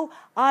 no,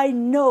 I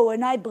know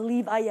and I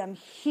believe I am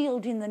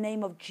healed in the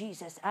name of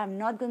Jesus. I'm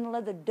not going to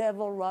let the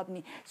devil rob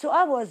me. So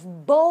I was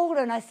bold,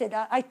 and I said,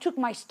 I took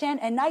my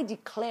stand and I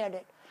declared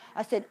it.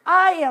 I said,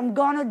 I am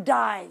going to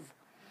dive.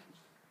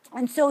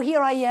 And so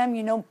here I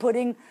am,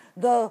 putting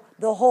the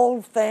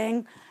whole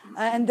thing,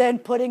 and then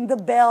putting the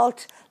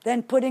belt,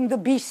 then putting the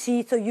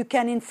BC so you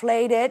can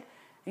inflate it,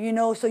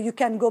 so you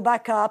can go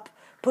back up,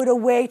 put a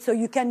weight so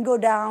you can go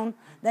down,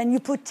 then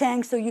you put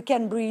tank so you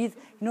can breathe,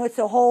 it's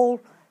a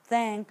whole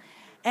thing.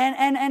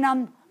 And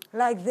I'm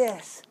like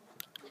this,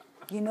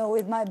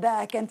 with my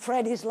back, and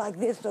Fred is like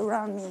this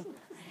around me.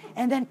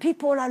 And then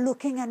people are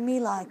looking at me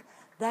like,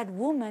 that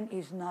woman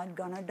is not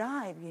going to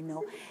dive,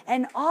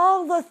 And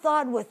all the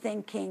thought were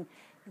thinking,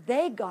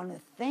 they're going to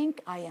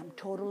think I am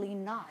totally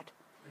not,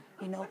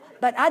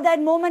 But at that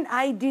moment,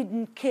 I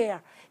didn't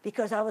care,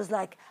 because I was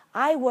like,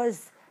 I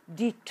was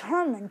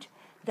determined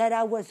that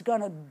I was going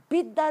to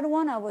beat that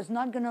one. I was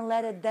not going to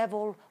let a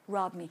devil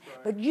rob me.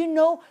 But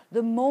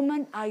the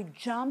moment I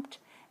jumped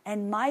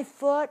and my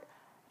foot,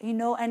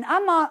 and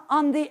I'm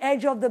on the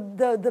edge of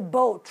the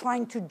boat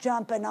trying to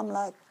jump, and I'm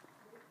like,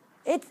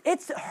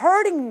 it's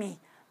hurting me.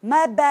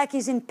 My back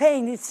is in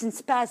pain, it's in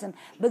spasm.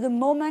 But the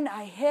moment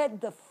I hit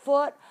the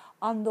foot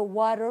on the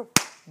water,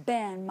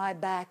 bam, my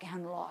back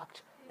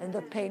unlocked. And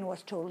the pain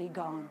was totally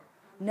gone.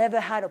 Never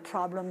had a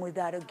problem with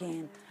that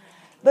again.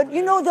 But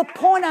you know, the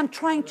point I'm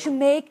trying to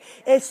make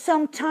is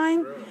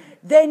sometimes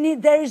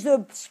there is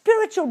a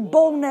spiritual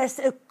boldness,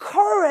 a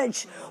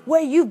courage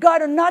where you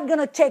got not going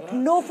to take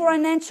no for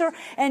an answer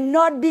and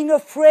not being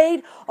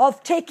afraid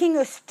of taking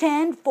a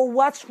stand for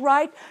what's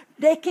right,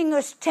 taking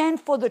a stand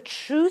for the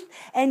truth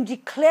and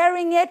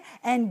declaring it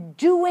and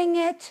doing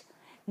it,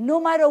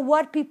 no matter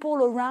what people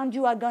around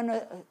you are going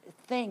to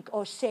think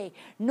or say,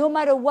 no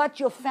matter what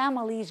your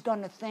family is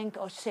going to think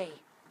or say.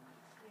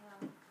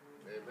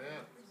 Amen.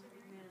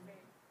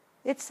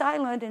 It's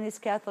silent in his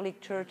Catholic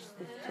church.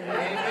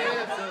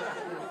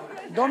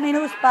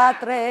 Dominus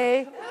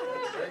Patre.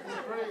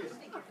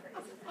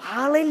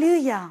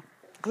 Hallelujah.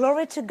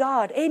 Glory to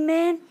God.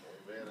 Amen. Amen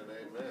and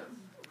amen.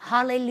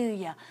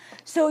 Hallelujah.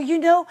 So, you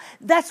know,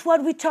 that's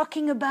what we're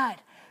talking about.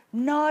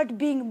 Not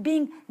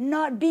being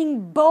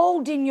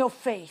bold in your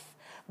faith,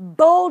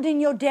 bold in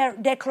your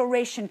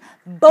declaration,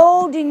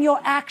 bold in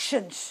your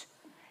actions.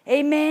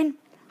 Amen.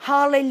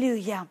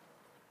 Hallelujah.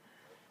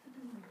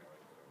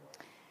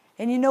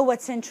 And you know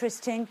what's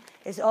interesting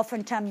is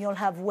oftentimes you'll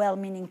have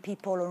well-meaning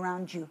people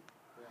around you.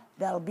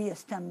 That'll be a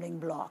stumbling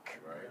block.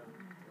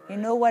 You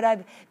know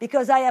what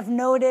because I have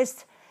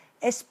noticed,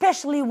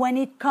 especially when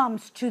it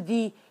comes to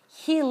the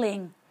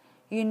healing,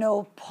 you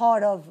know,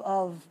 part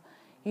of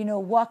you know,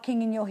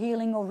 walking in your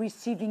healing or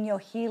receiving your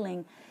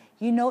healing,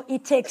 you know,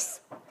 it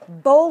takes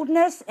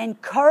boldness and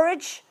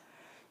courage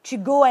to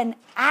go and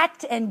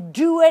act and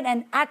do it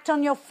and act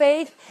on your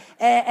faith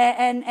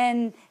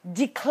and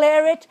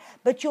declare it.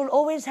 But you'll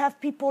always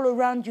have people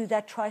around you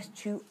that tries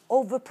to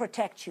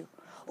overprotect you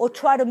or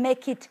try to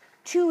make it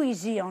too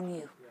easy on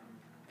you.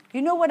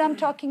 You know what I'm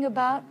talking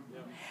about?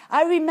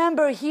 I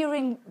remember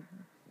hearing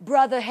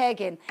Brother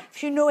Hagin.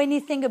 If you know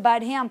anything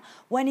about him,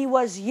 when he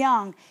was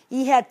young,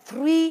 he had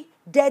 3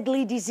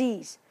 deadly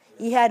diseases.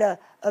 He had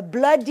a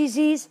blood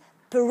disease,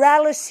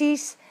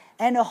 paralysis,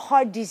 and a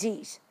heart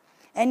disease.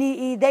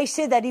 And they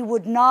said that he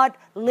would not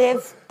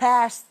live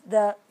past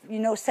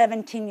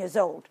 17 years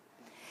old.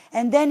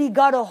 And then he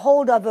got a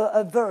hold of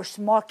a verse,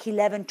 Mark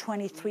 11,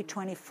 23,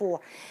 24.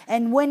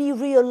 And when he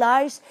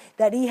realized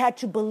that he had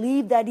to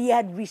believe that he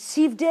had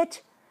received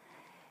it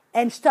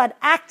and start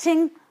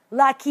acting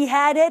like he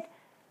had it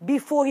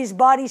before his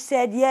body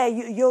said, yeah,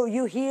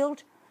 you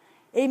healed.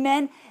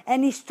 Amen.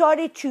 And he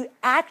started to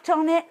act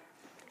on it.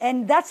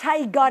 And that's how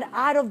he got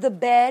out of the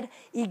bed.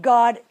 He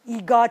got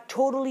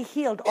totally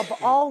healed of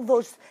all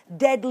those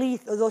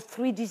those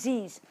 3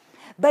 diseases.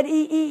 But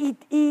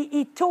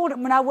he told,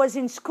 when I was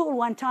in school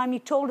one time, he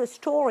told a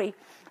story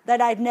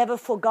that I'd never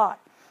forgot.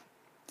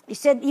 He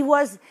said he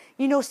was,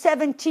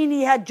 17,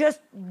 he had just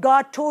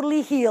got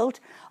totally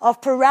healed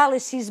of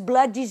paralysis,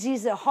 blood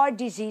disease, a heart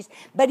disease,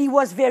 but he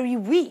was very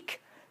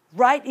weak,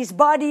 right? His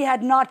body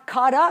had not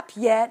caught up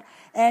yet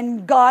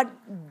and got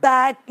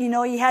back,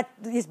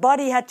 his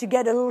body had to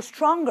get a little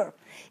stronger.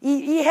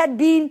 He had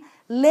been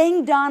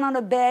laying down on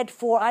a bed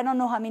for I don't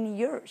know how many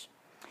years.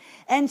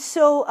 And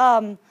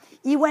so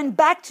he went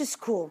back to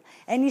school,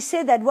 and he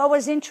said that what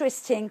was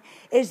interesting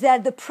is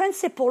that the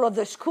principal of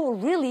the school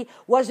really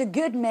was a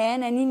good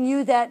man, and he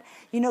knew that,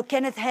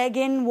 Kenneth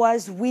Hagin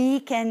was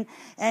weak and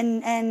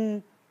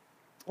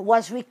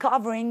was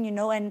recovering,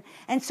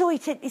 and so he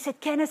said,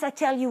 Kenneth, I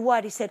tell you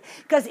what, he said,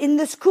 because in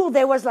the school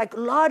there was like a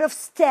lot of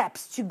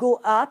steps to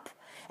go up,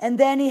 and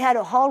then he had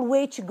a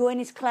hallway to go in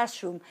his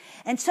classroom,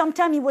 and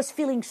sometimes he was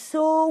feeling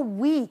so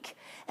weak,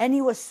 and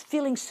he was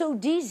feeling so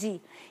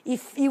dizzy,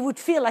 if he would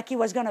feel like he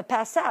was going to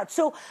pass out.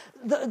 So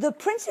the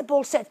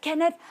principal said,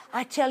 Kenneth,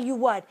 I tell you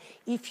what,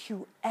 if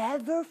you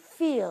ever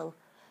feel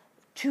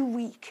too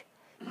weak,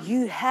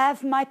 you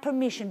have my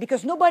permission,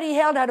 because nobody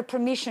held out a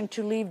permission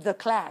to leave the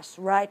class,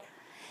 right?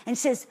 And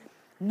says,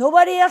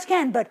 nobody else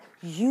can, but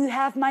you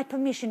have my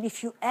permission.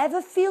 If you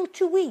ever feel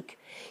too weak,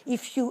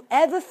 if you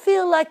ever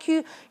feel like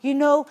you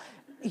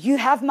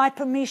have my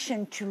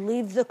permission to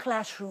leave the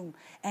classroom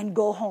and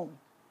go home.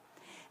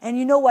 And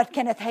you know what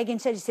Kenneth Hagin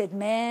said? He said,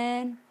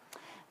 man,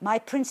 my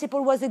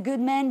principal was a good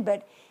man,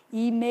 but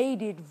he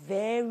made it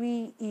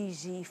very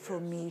easy for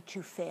me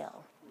to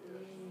fail.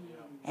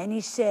 And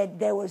he said,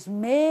 there was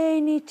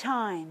many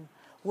times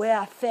where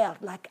I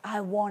felt like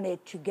I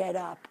wanted to get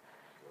up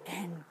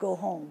and go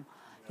home,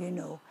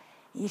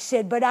 He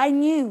said, but I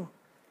knew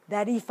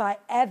that if I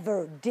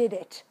ever did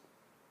it,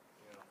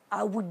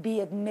 I would be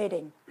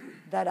admitting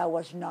that I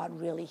was not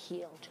really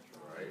healed.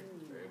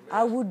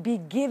 I would be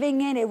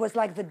giving in. It was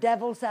like the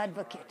devil's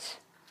advocate,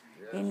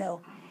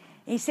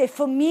 He said,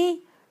 for me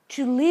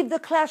to leave the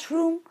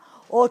classroom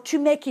or to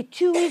make it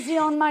too easy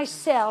on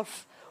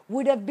myself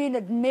would have been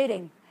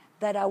admitting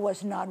that I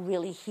was not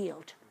really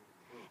healed.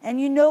 And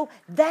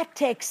that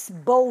takes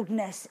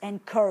boldness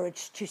and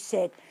courage to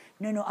say,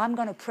 no, I'm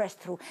going to press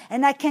through.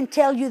 And I can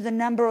tell you the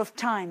number of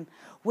times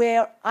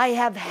where I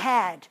have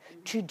had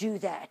to do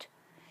that.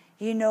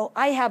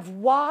 I have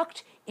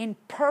walked in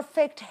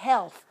perfect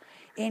health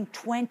in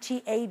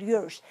 28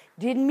 years.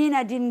 Didn't mean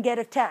I didn't get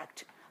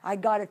attacked. I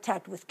got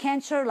attacked with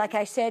cancer, like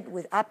I said,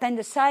 with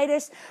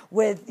appendicitis,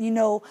 with,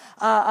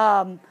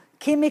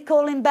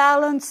 chemical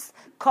imbalance,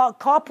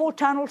 carpal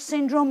tunnel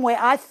syndrome, where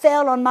I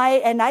fell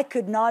and I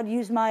could not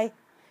use my,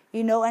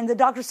 and the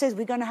doctor says,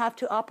 we're going to have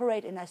to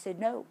operate. And I said,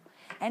 no.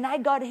 And I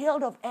got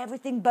healed of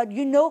everything. But,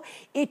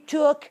 it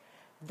took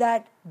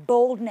that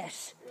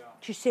boldness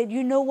to say,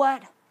 you know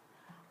what?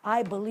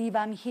 I believe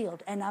I'm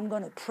healed, and I'm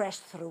going to press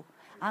through.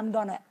 I'm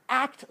going to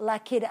act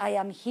like I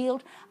am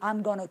healed.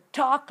 I'm going to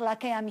talk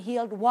like I am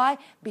healed. Why?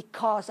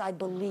 Because I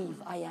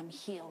believe I am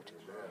healed.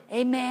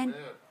 Amen.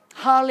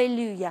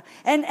 Hallelujah.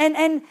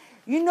 And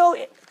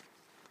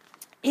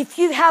if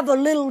you have a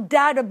little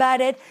doubt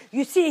about it,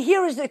 you see,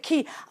 here is the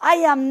key. I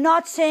am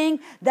not saying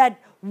that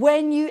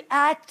when you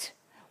act,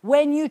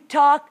 when you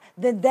talk,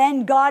 that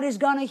then God is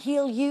going to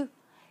heal you.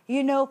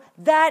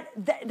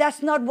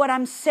 That's not what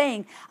I'm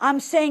saying. I'm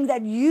saying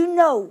that you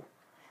know,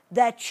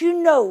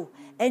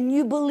 and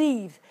you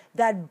believe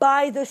that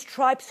by the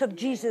stripes of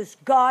Jesus,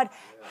 God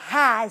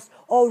has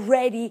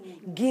already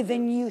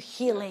given you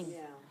healing.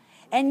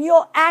 And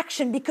your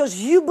action, because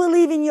you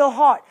believe in your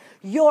heart,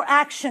 your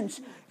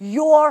actions,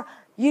 your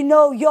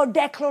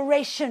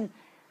declaration,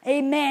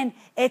 amen,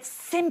 it's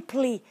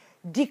simply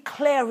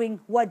declaring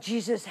what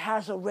Jesus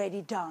has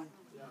already done.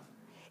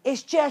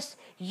 It's just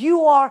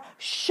you are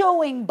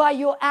showing by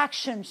your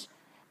actions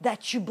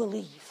that you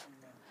believe.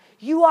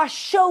 You are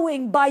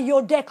showing by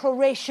your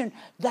declaration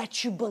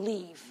that you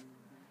believe.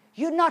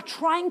 You're not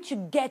trying to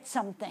get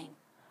something.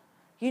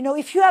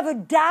 If you have a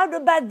doubt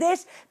about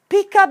this,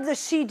 pick up the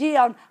CD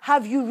on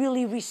Have You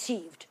Really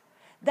Received?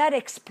 That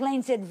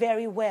explains it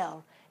very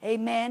well.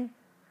 Amen.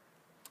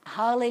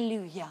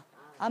 Hallelujah.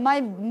 Am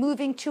I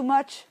moving too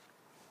much?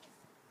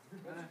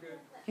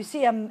 You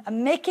see, I'm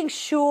making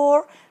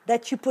sure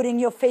that you're putting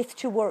your faith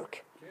to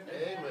work.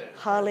 Amen.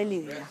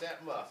 Hallelujah.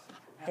 That muscle.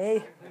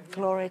 Hey,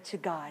 glory to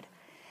God.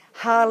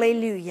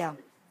 Hallelujah.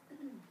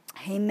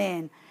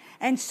 Amen.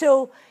 And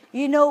so,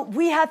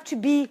 we have to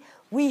be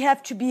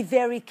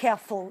very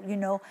careful,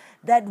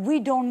 that we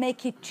don't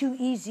make it too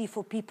easy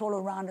for people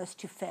around us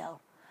to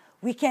fail.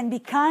 We can be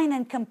kind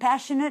and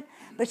compassionate,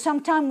 but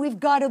sometimes we've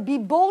got to be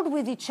bold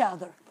with each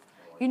other.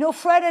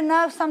 Fred and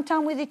I,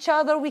 sometimes with each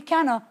other, we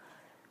kind of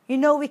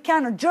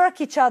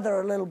jerk each other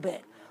a little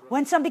bit.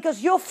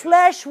 Because your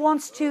flesh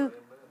wants to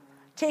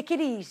take it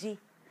easy.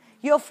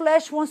 Your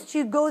flesh wants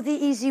to go the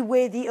easy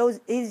way, the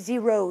easy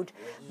road.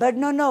 But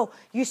no.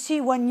 You see,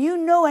 when you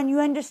know and you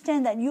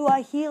understand that you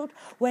are healed,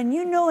 when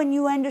you know and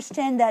you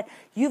understand that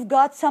you've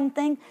got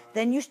something,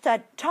 then you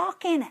start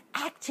talking,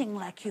 acting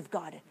like you've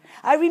got it.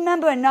 I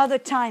remember another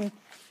time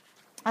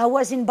I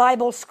was in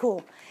Bible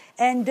school.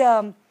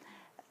 And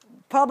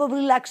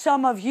probably like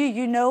some of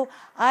you,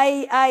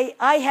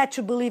 I had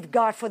to believe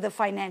God for the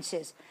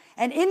finances.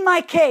 And in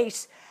my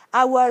case,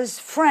 I was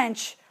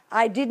French.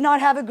 I did not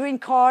have a green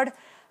card.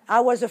 I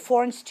was a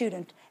foreign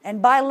student,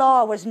 and by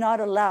law, I was not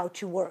allowed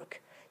to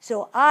work.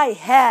 So I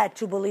had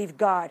to believe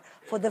God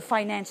for the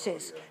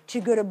finances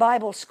to go to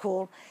Bible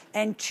school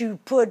and to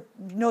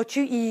to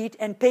eat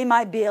and pay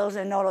my bills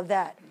and all of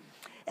that.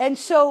 And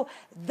so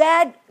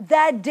that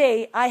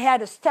day, I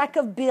had a stack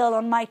of bills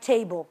on my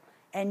table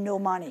and no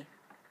money.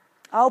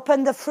 I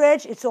opened the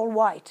fridge, it's all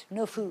white,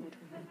 no food.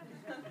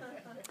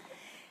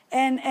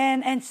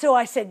 And so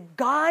I said,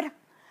 God,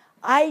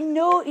 I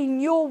know in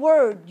your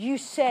word you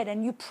said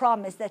and you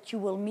promised that you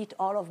will meet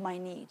all of my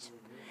needs.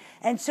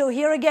 And so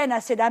here again, I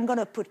said, I'm going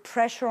to put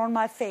pressure on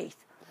my faith.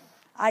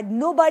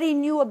 Nobody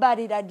knew about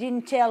it. I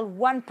didn't tell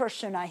one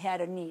person I had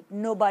a need.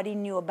 Nobody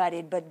knew about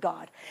it but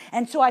God.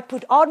 And so I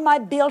put all my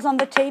bills on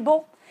the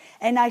table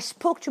and I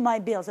spoke to my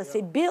bills. I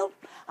said, Bill,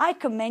 I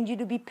command you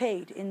to be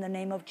paid in the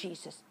name of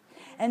Jesus.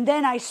 And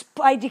then I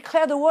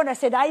declare the word. I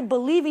said, I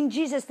believe in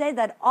Jesus' name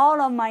that all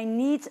of my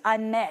needs are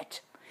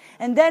met.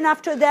 And then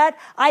after that,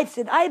 I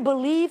said, I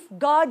believe,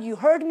 God, you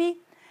heard me.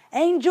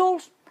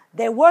 Angels,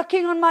 they're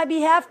working on my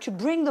behalf to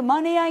bring the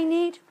money I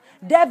need.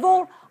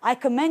 Devil, I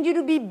command you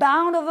to be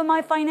bound over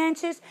my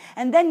finances.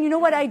 And then you know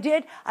what I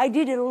did? I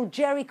did a little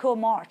Jericho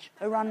march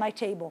around my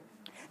table.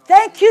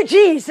 Thank you,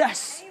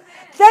 Jesus.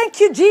 Thank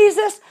you,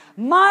 Jesus.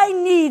 My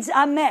needs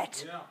are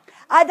met.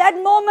 At that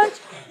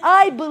moment,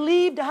 I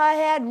believed I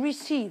had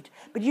received.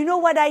 But you know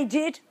what I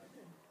did?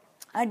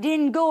 I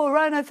didn't go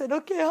around and said,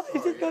 okay, how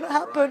is it going to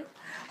happen?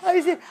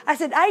 I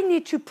said, I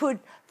need to put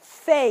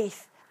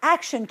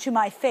action to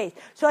my faith.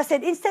 So I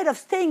said, instead of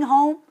staying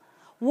home,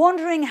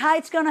 wondering how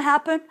it's going to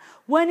happen,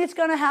 when it's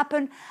going to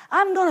happen,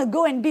 I'm going to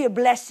go and be a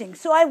blessing.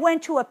 So I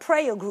went to a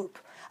prayer group.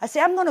 I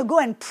said, I'm going to go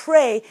and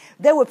pray.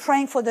 They were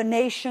praying for the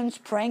nations,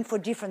 praying for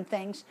different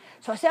things.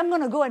 So I said, I'm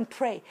going to go and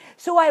pray.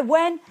 So I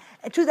went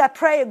to that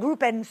prayer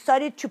group and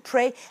started to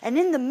pray. And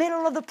in the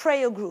middle of the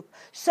prayer group,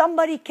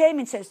 somebody came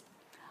and says,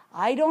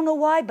 I don't know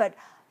why, but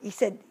he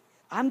said,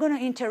 I'm going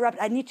to interrupt.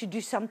 I need to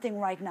do something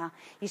right now.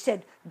 He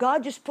said,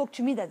 God just spoke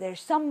to me that there's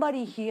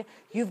somebody here.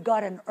 You've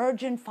got an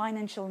urgent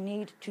financial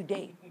need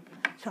today.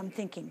 So I'm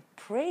thinking,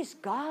 praise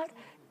God.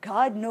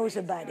 God knows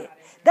about it.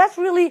 That's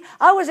really,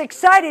 I was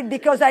excited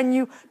because I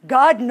knew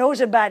God knows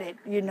about it,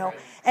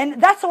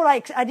 And that's all I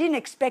didn't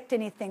expect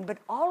anything. But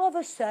all of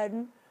a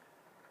sudden,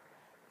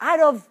 out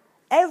of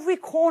every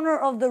corner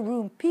of the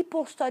room,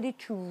 people started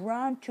to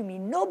run to me.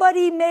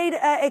 Nobody made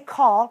a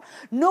call.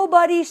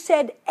 Nobody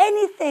said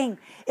anything.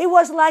 It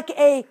was like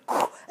a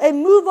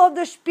move of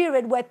the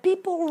Spirit where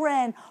people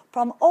ran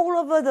from all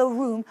over the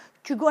room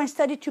to go and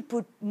study to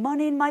put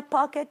money in my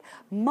pocket,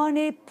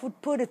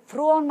 put it,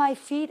 throw on my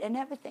feet and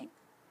everything.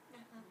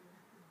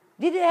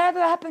 Did it ever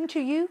happen to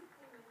you?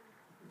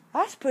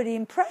 That's pretty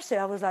impressive.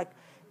 I was like,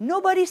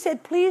 nobody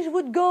said, please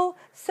would go.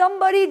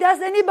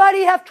 Does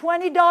anybody have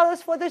 $20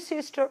 for the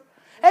sister?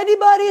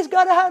 Anybody's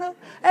got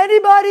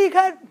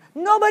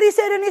nobody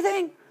said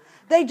anything.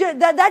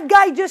 That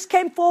guy just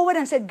came forward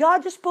and said,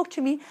 God just spoke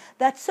to me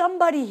that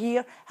somebody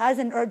here has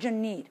an urgent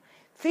need.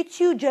 If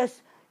you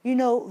just,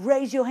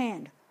 raise your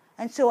hand.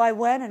 And so I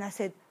went and I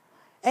said,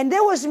 and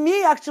there was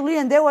me actually,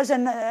 and there was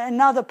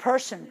another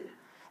person.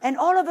 And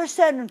all of a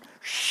sudden,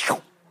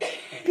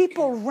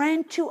 people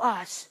ran to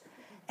us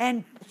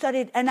and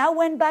started. And I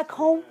went back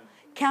home,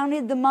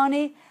 counted the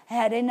money,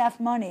 had enough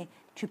money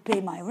to pay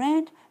my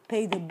rent,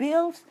 pay the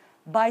bills,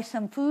 buy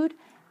some food,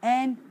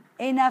 and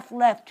enough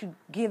left to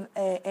give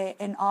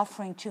an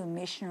offering to a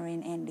missionary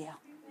in India.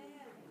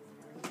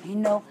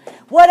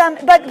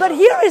 But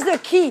here is the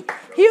key.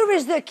 Here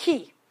is the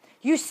key.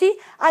 You see,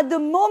 at the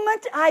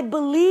moment I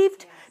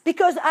believed.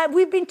 Because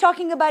we've been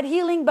talking about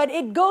healing, but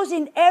it goes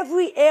in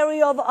every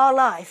area of our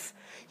life.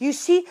 You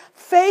see,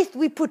 faith,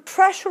 we put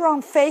pressure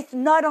on faith,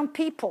 not on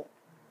people.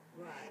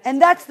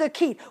 And that's the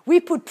key.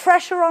 We put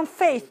pressure on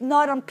faith,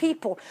 not on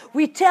people.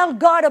 We tell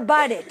God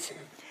about it,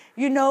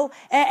 and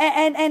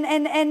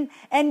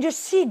just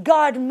see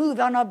God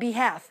move on our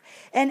behalf.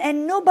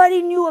 And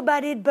nobody knew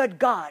about it but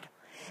God.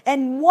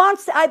 And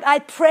once I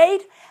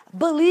prayed,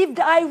 believed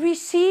I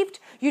received,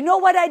 you know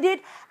what I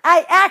did?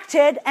 I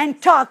acted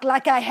and talked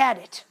like I had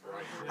it.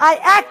 I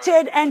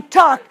acted and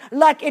talked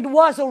like it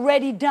was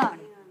already done.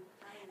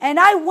 And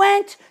I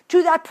went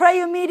to that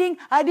prayer meeting.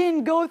 I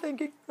didn't go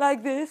thinking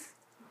like this.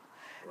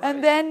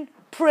 And then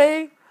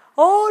pray,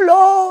 oh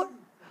Lord,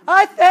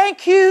 I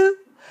thank you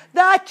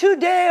that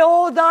today,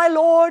 oh thy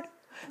Lord,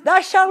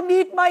 thou shalt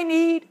meet my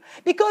need.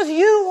 Because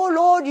you, oh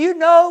Lord, you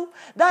know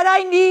that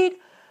I need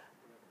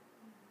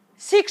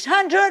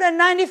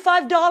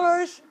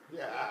 $695.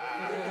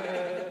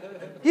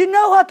 You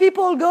know how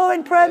people go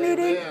in prayer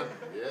meeting?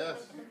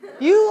 Yes.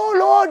 You, oh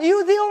Lord,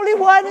 you the only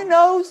one who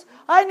knows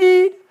I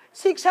need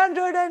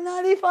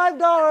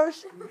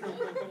 $695.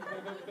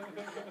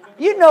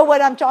 You know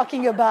what I'm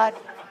talking about.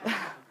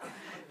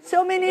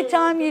 So many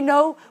times,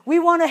 we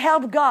want to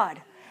help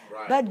God.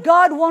 Right. But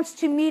God wants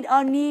to meet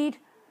our need.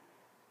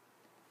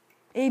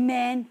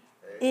 Amen.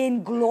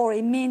 In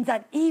glory means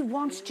that He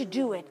wants to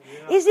do it.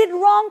 Yeah. Is it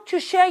wrong to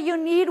share your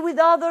need with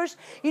others?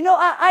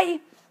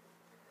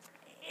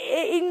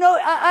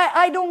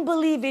 I don't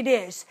believe it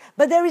is,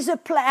 but there is a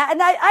plan,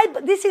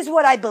 and this is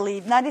what I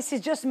believe. Now, this is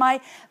just my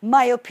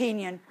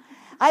opinion.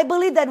 I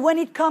believe that when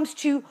it comes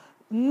to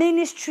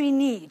ministry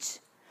needs,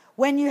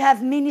 when you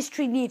have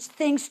ministry needs,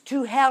 things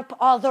to help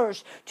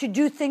others, to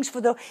do things for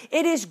them,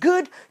 it is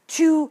good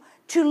to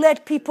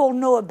let people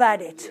know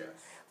about it. Yes.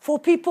 For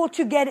people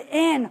to get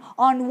in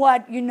on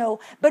what,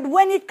 But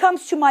when it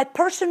comes to my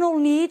personal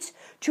needs,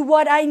 to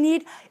what I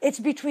need,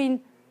 it's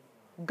between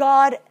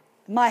God,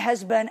 my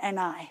husband, and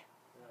I.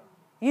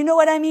 You know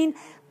what I mean?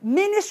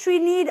 Ministry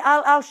need,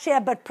 I'll share,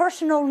 but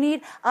personal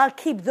need, I'll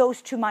keep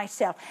those to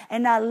myself.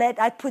 And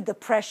I put the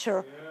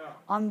pressure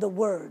on the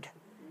word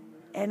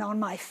and on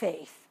my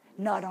faith,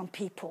 not on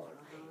people.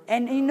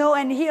 And,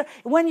 and here,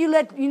 when you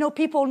let,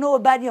 people know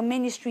about your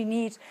ministry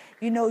needs,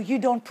 you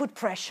don't put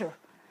pressure,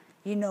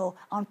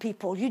 on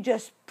people. You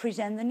just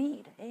present the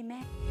need.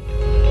 Amen.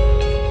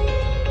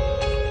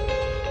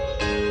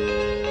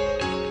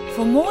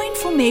 For more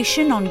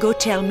information on Go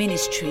Tell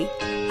Ministry,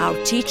 our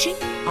teaching,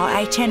 our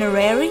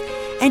itinerary,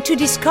 and to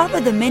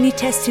discover the many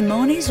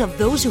testimonies of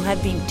those who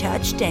have been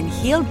touched and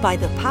healed by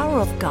the power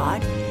of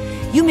God,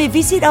 you may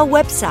visit our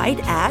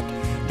website at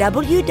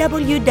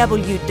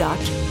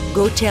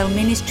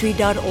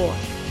www.gotellministry.org.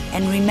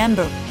 And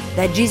remember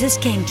that Jesus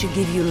came to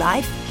give you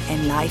life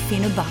and life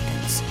in abundance.